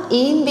palm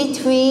in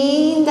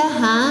between the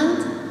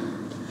hand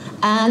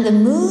and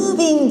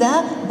moving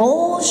the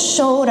both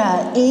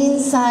shoulder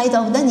inside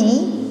of the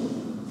knee.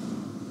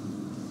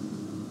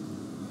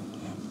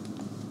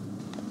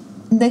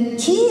 The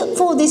key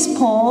for this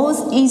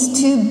pose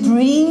is to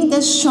bring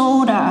the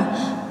shoulder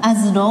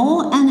as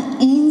low and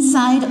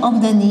inside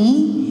of the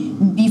knee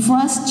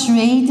before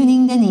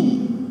straightening the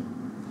knee.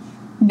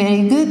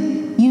 Very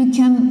good. You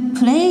can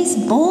place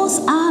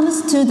both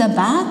arms to the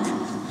back,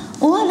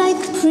 or like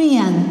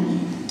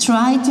Priyan,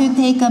 try to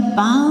take a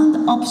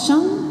bound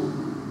option.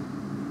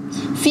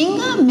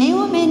 Finger may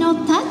or may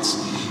not touch,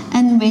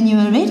 and when you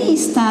are ready,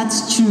 start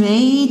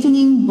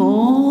straightening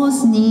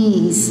both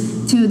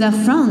knees to the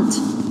front.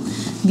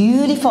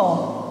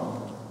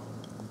 Beautiful.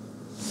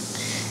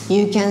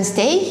 You can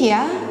stay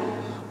here,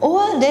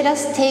 or let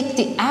us take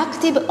the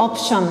active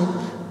option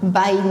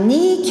by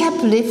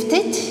kneecap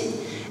lifted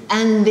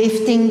and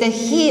lifting the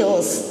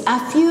heels a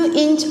few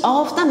inches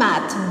off the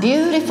mat.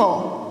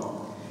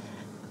 Beautiful.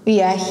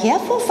 We are here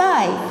for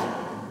 5,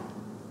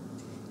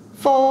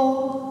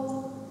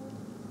 4,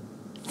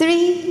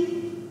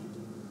 3,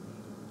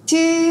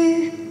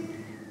 2,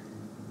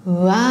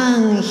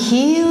 1.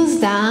 Heels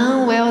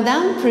down. Well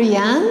done,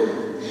 Priyan.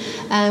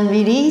 And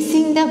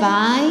releasing the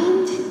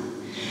bind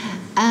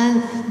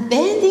and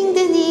bending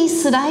the knee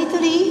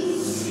slightly,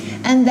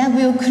 and that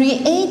will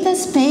create a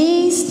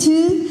space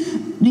to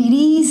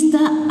release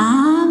the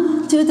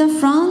arm to the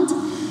front,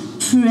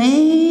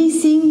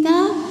 placing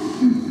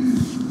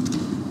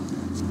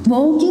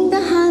walking the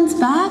hands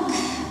back,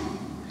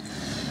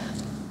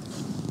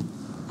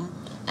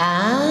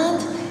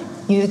 and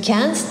you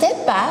can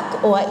step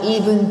back or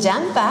even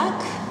jump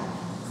back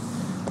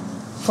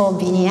for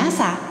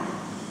Vinyasa.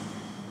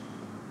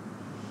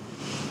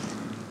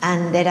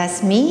 And let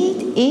us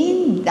meet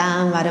in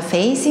downward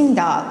facing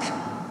dog.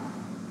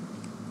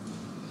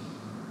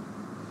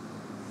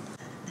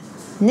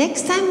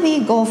 Next time we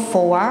go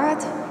forward,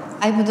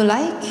 I would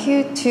like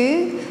you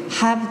to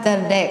have the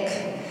leg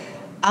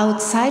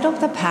outside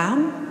of the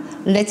palm.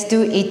 Let's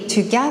do it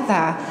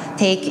together.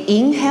 Take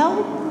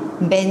inhale,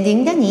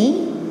 bending the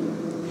knee,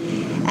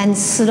 and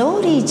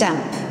slowly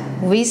jump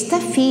with the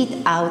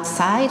feet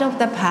outside of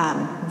the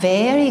palm.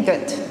 Very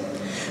good.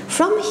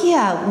 From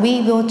here,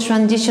 we will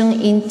transition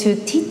into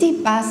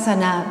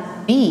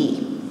Tittibhasana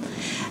B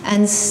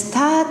and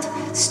start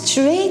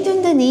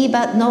straighten the knee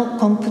but not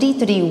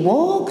completely.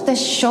 Walk the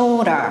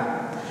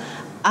shoulder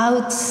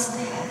out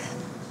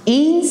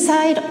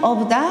inside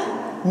of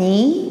the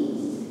knee.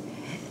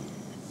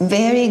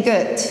 Very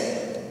good.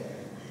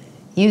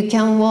 You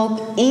can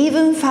walk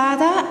even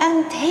further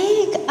and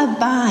take a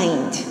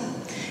bind.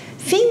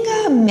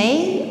 Finger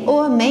may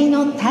or may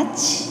not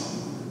touch.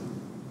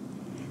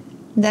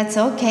 That's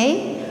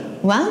okay.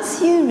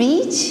 Once you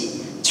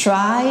reach,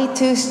 try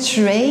to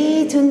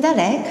straighten the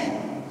leg.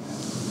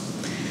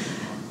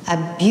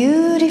 A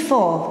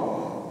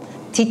beautiful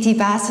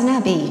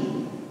Tittibhasana B.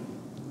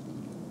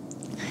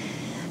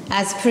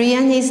 As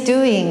Priyan is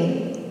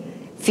doing,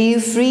 feel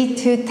free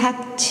to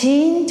tuck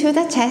chin to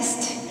the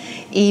chest,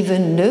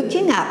 even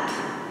looking up.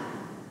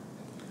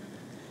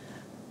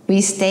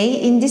 We stay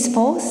in this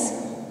pose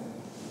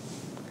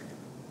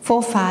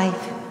for 5,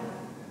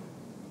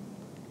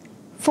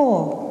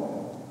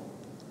 4,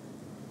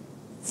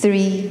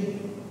 3,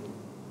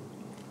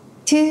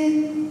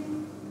 2,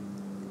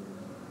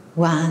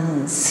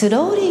 1.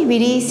 Slowly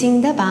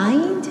releasing the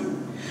bind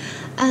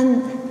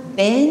and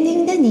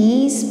bending the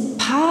knees,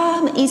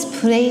 palm is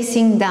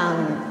placing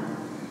down.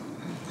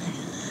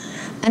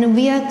 And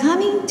we are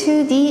coming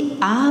to the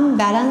arm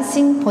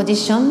balancing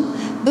position,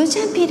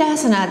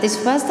 Bhujapidasana.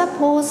 This was the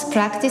pose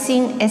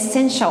practicing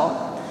essential.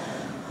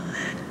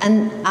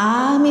 And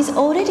arm is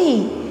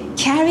already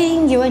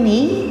carrying your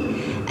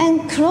knee,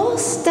 and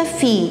cross the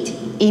feet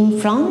in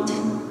front,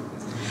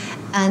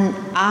 and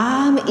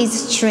arm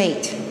is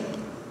straight.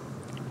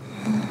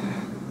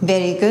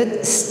 Very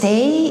good.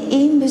 Stay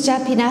in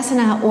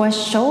Bhujapidasana or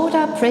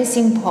shoulder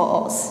pressing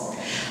pose,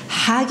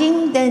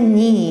 hugging the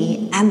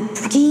knee and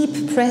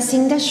keep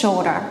pressing the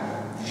shoulder.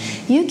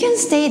 You can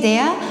stay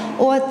there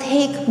or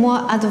take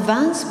more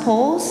advanced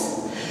pose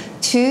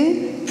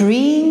to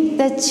bring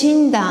the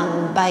chin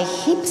down by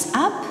hips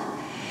up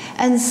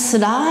and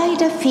slide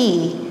the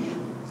feet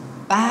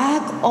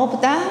back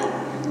of the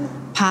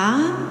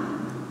palm.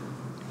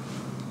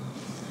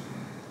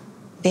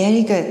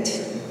 Very good.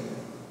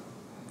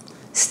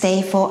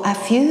 Stay for a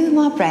few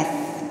more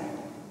breaths.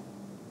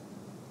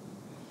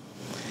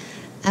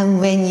 And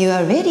when you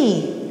are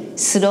ready,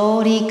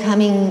 slowly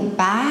coming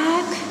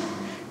back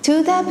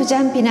to the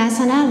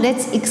Bhujapidasana,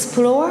 let's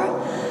explore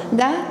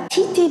the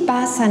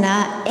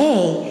Tittibhasana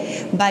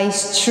A by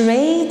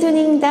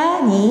straightening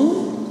the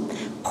knee,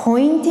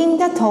 pointing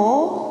the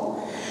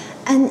toe,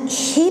 and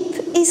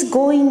hip is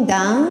going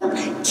down.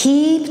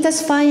 Keep the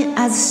spine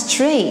as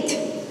straight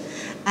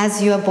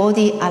as your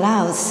body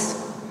allows.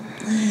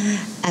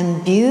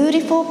 And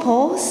beautiful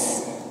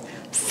pose,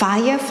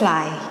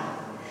 Firefly.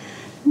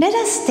 Let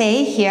us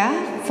stay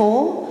here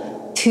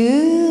for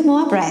 2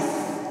 more breaths.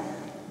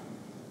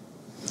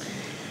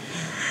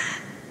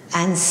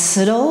 And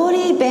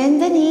slowly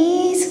bend the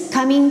knees,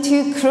 coming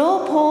to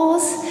crow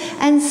pose,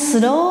 and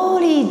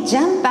slowly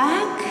jump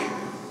back.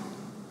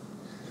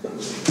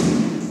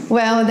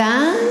 Well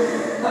done.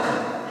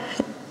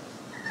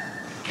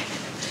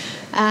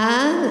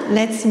 And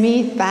let's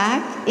meet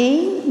back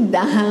in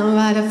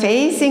downward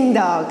facing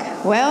dog.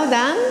 Well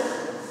done.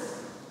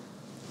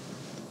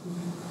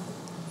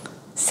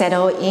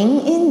 Settle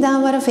in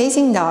downward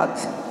facing dog.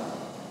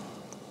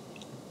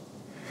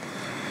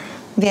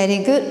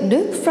 Very good.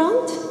 Look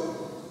front.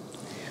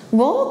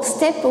 Walk,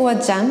 step, or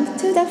jump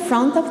to the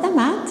front of the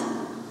mat.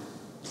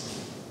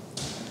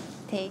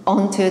 Take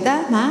onto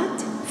the mat,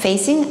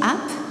 facing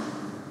up.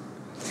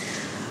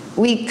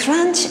 We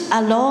crunch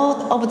a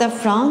lot of the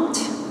front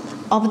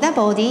of the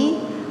body.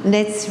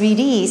 Let's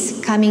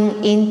release,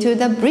 coming into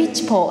the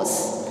bridge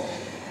pose.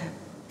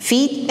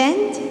 Feet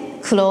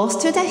bent, close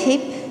to the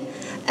hip,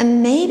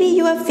 and maybe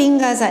your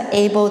fingers are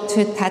able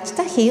to touch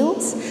the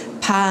heels,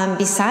 palm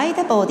beside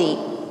the body.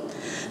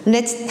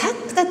 Let's tuck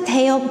the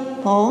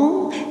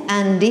tailbone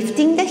and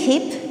lifting the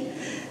hip,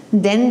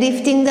 then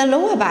lifting the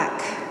lower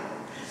back,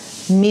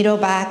 middle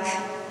back,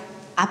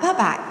 upper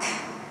back.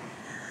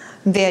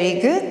 Very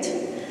good.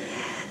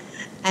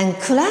 And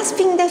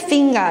clasping the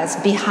fingers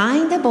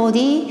behind the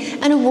body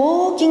and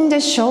walking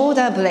the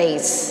shoulder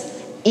blades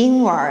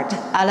inward,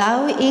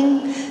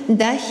 allowing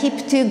the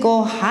hip to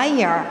go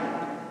higher.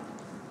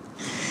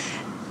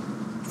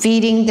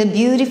 Feeling the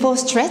beautiful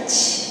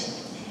stretch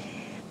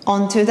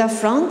onto the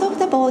front of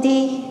the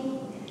body,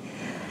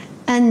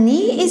 and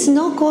knee is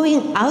not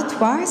going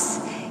outwards.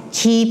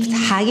 Keep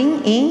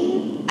hugging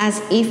in as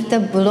if the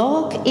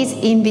block is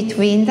in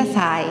between the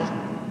thigh.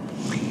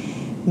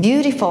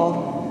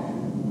 Beautiful.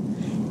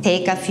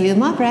 Take a few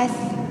more breaths.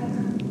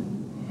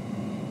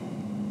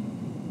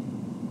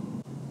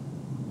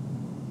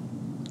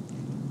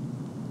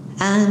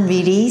 And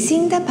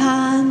releasing the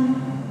palm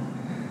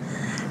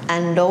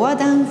and lower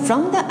down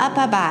from the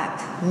upper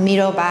back,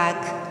 middle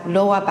back,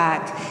 lower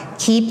back.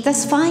 Keep the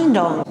spine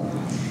long.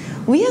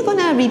 We are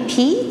gonna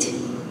repeat,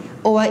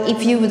 or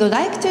if you would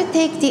like to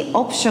take the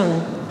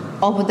option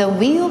of the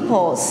wheel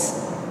pose,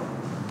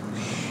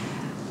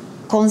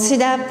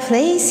 consider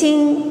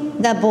placing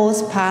the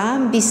both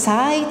palm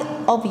beside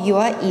of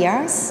your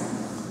ears,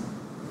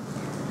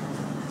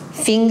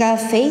 finger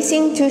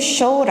facing to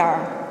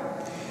shoulder,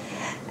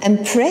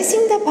 and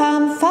pressing the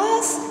palm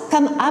first,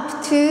 come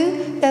up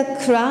to the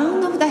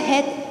crown of the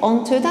head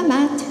onto the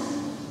mat.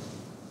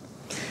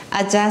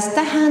 Adjust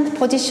the hand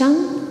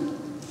position.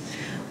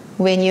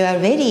 When you are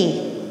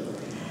ready,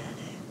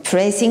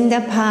 pressing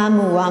the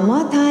palm one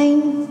more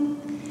time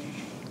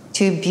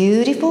to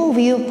beautiful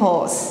wheel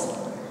pose.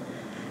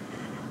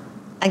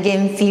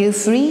 Again, feel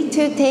free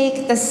to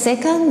take the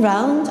second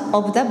round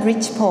of the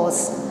bridge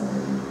pose.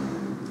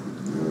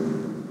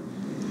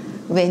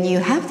 When you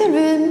have the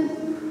room,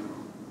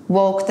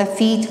 walk the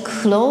feet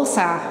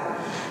closer.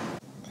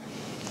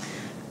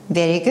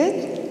 Very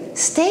good.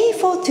 Stay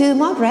for 2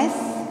 more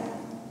breaths.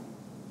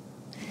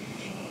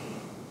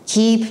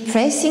 Keep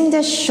pressing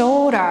the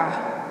shoulder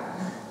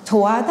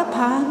toward the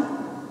palm.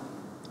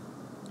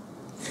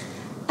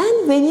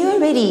 And when you are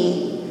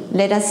ready,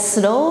 let us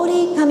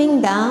slowly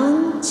coming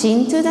down,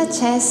 chin to the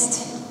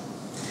chest,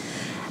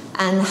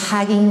 and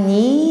hugging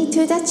knee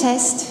to the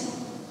chest.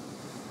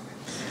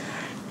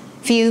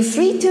 Feel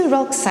free to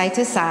rock side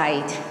to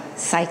side,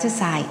 side to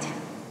side,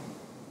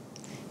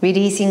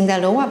 releasing the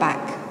lower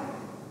back.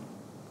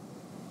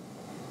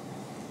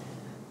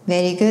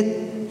 Very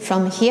good.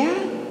 From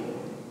here,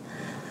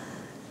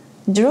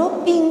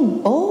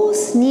 dropping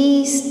both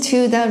knees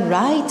to the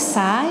right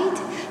side,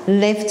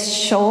 left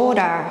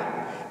shoulder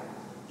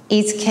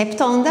is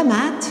kept on the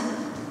mat,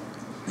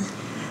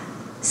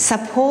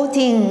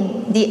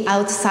 supporting the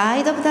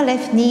outside of the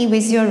left knee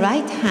with your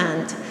right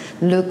hand.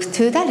 Look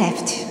to the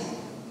left.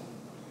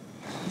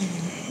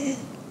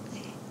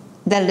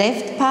 The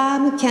left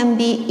palm can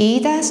be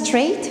either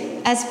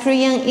straight, as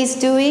Priyan is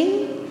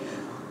doing,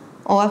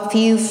 or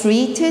feel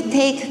free to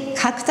take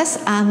cactus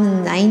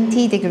arm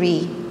 90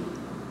 degree.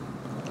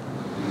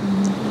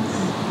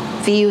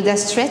 Feel the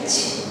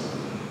stretch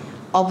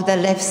of the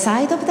left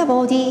side of the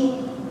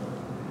body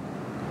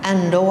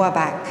and lower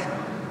back.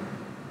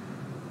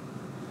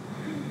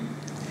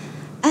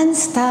 And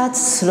start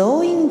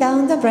slowing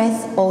down the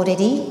breath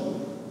already.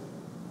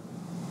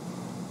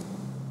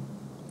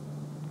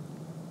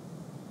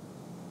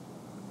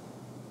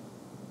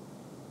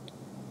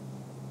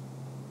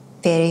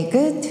 Very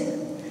good.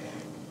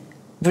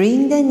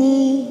 Bring the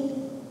knee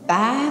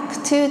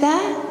back to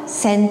the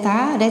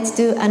center. Let's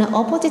do an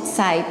opposite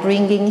side,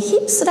 bringing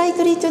hips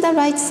slightly to the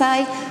right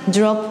side.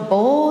 Drop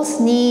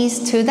both knees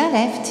to the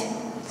left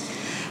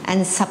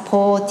and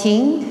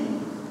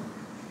supporting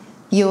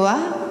your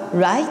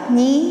right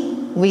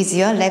knee with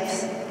your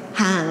left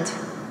hand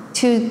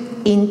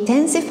to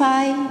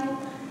intensify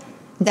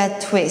the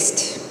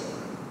twist.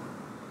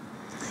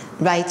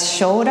 Right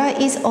shoulder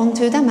is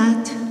onto the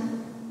mat.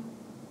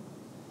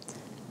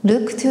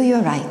 Look to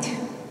your right.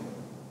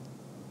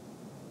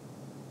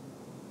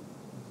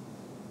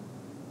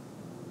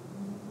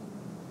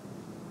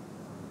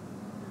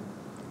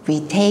 We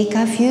take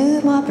a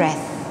few more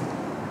breaths.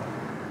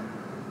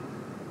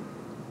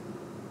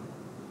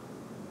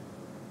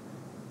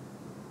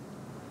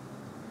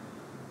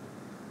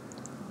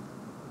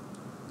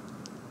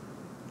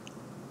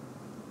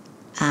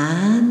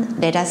 And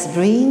let us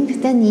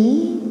bring the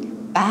knee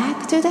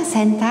back to the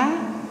center.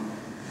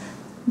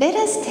 Let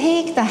us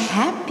take the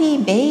happy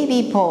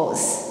baby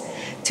pose.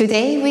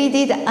 Today we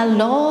did a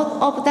lot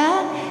of the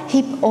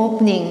hip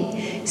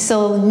opening.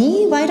 So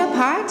knee wide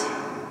apart,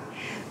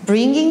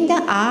 bringing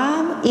the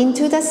arm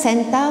into the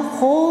center,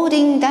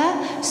 holding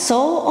the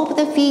sole of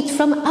the feet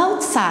from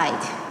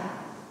outside.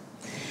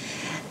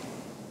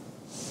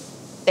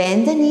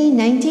 Bend the knee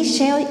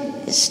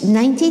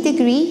 90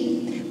 degree.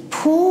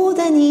 Pull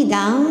the knee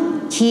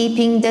down,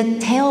 keeping the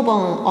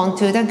tailbone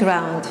onto the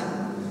ground.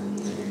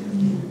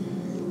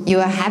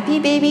 Your happy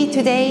baby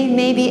today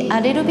may be a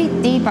little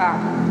bit deeper.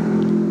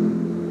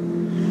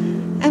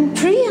 And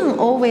Priyan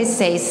always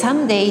says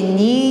someday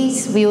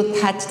knees will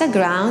touch the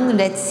ground.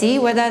 Let's see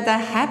whether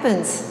that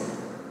happens.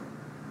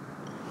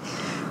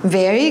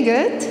 Very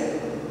good.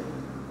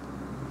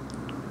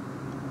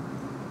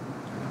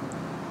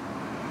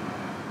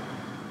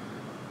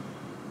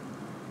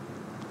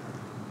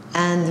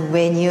 And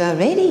when you are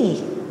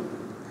ready,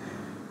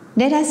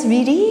 let us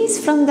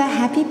release from the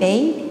happy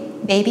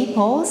baby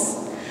pose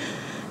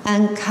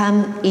and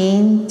come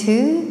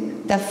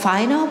into the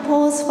final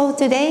pose for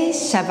today,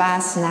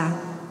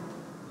 Shavasana.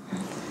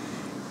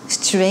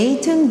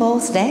 Straighten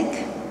both legs,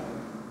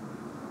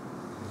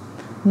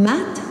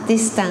 mat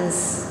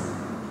distance,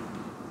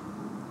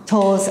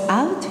 toes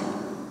out,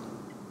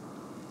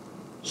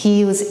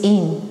 heels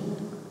in,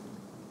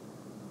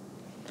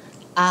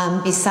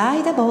 arm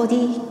beside the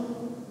body,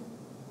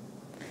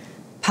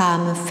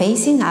 palm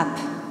facing up,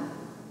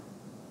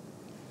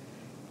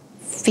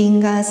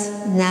 fingers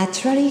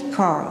naturally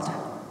curled,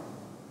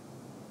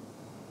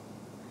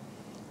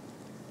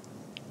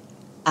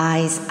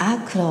 eyes are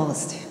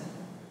closed.